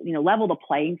to, level the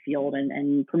playing field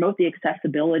and promote the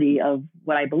accessibility of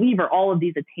what I believe are all of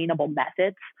these attainable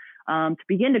methods, to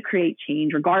begin to create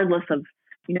change regardless of,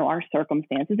 our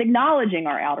circumstances, acknowledging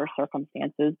our outer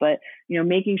circumstances, but,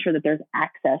 making sure that there's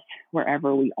access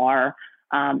wherever we are.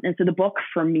 And so the book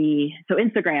for me, so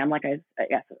Instagram,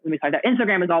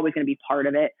 Instagram is always going to be part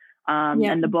of it.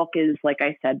 And the book is, like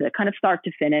I said, the kind of start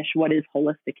to finish, what is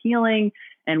holistic healing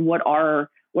and what are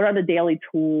the daily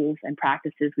tools and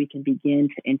practices we can begin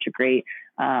to integrate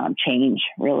change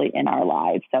really in our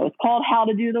lives. So it's called How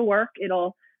to Do the Work.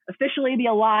 It'll officially be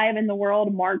alive in the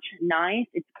world March 9th.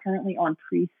 It's currently on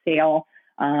pre-sale.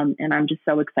 And I'm just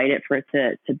so excited for it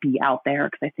to be out there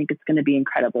because I think it's going to be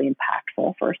incredibly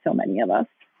impactful for so many of us.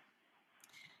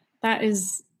 That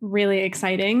is really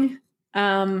exciting.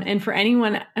 And for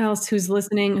anyone else who's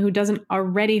listening who doesn't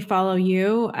already follow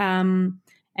you, and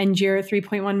you're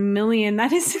 3.1 million,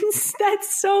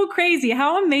 that's so crazy.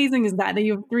 How amazing is that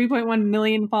you have 3.1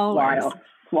 million followers?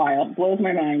 Wild. Blows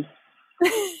my mind.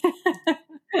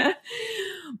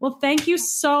 Well, thank you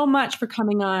so much for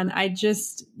coming on.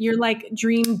 You're like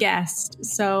dream guest.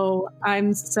 So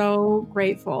I'm so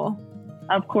grateful.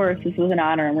 Of course, this was an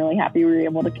honor. I'm really happy we were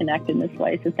able to connect in this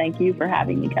way. So thank you for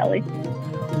having me, Kelly.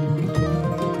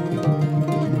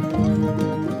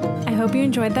 I hope you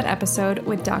enjoyed that episode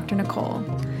with Dr. Nicole.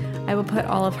 I will put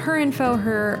all of her info,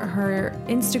 her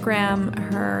Instagram,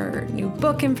 her new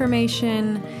book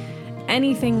information,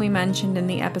 anything we mentioned in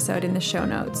the episode in the show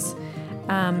notes.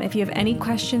 If you have any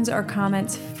questions or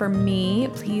comments for me,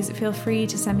 please feel free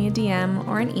to send me a DM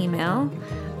or an email.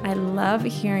 I love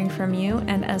hearing from you,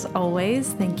 and as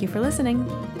always, thank you for listening.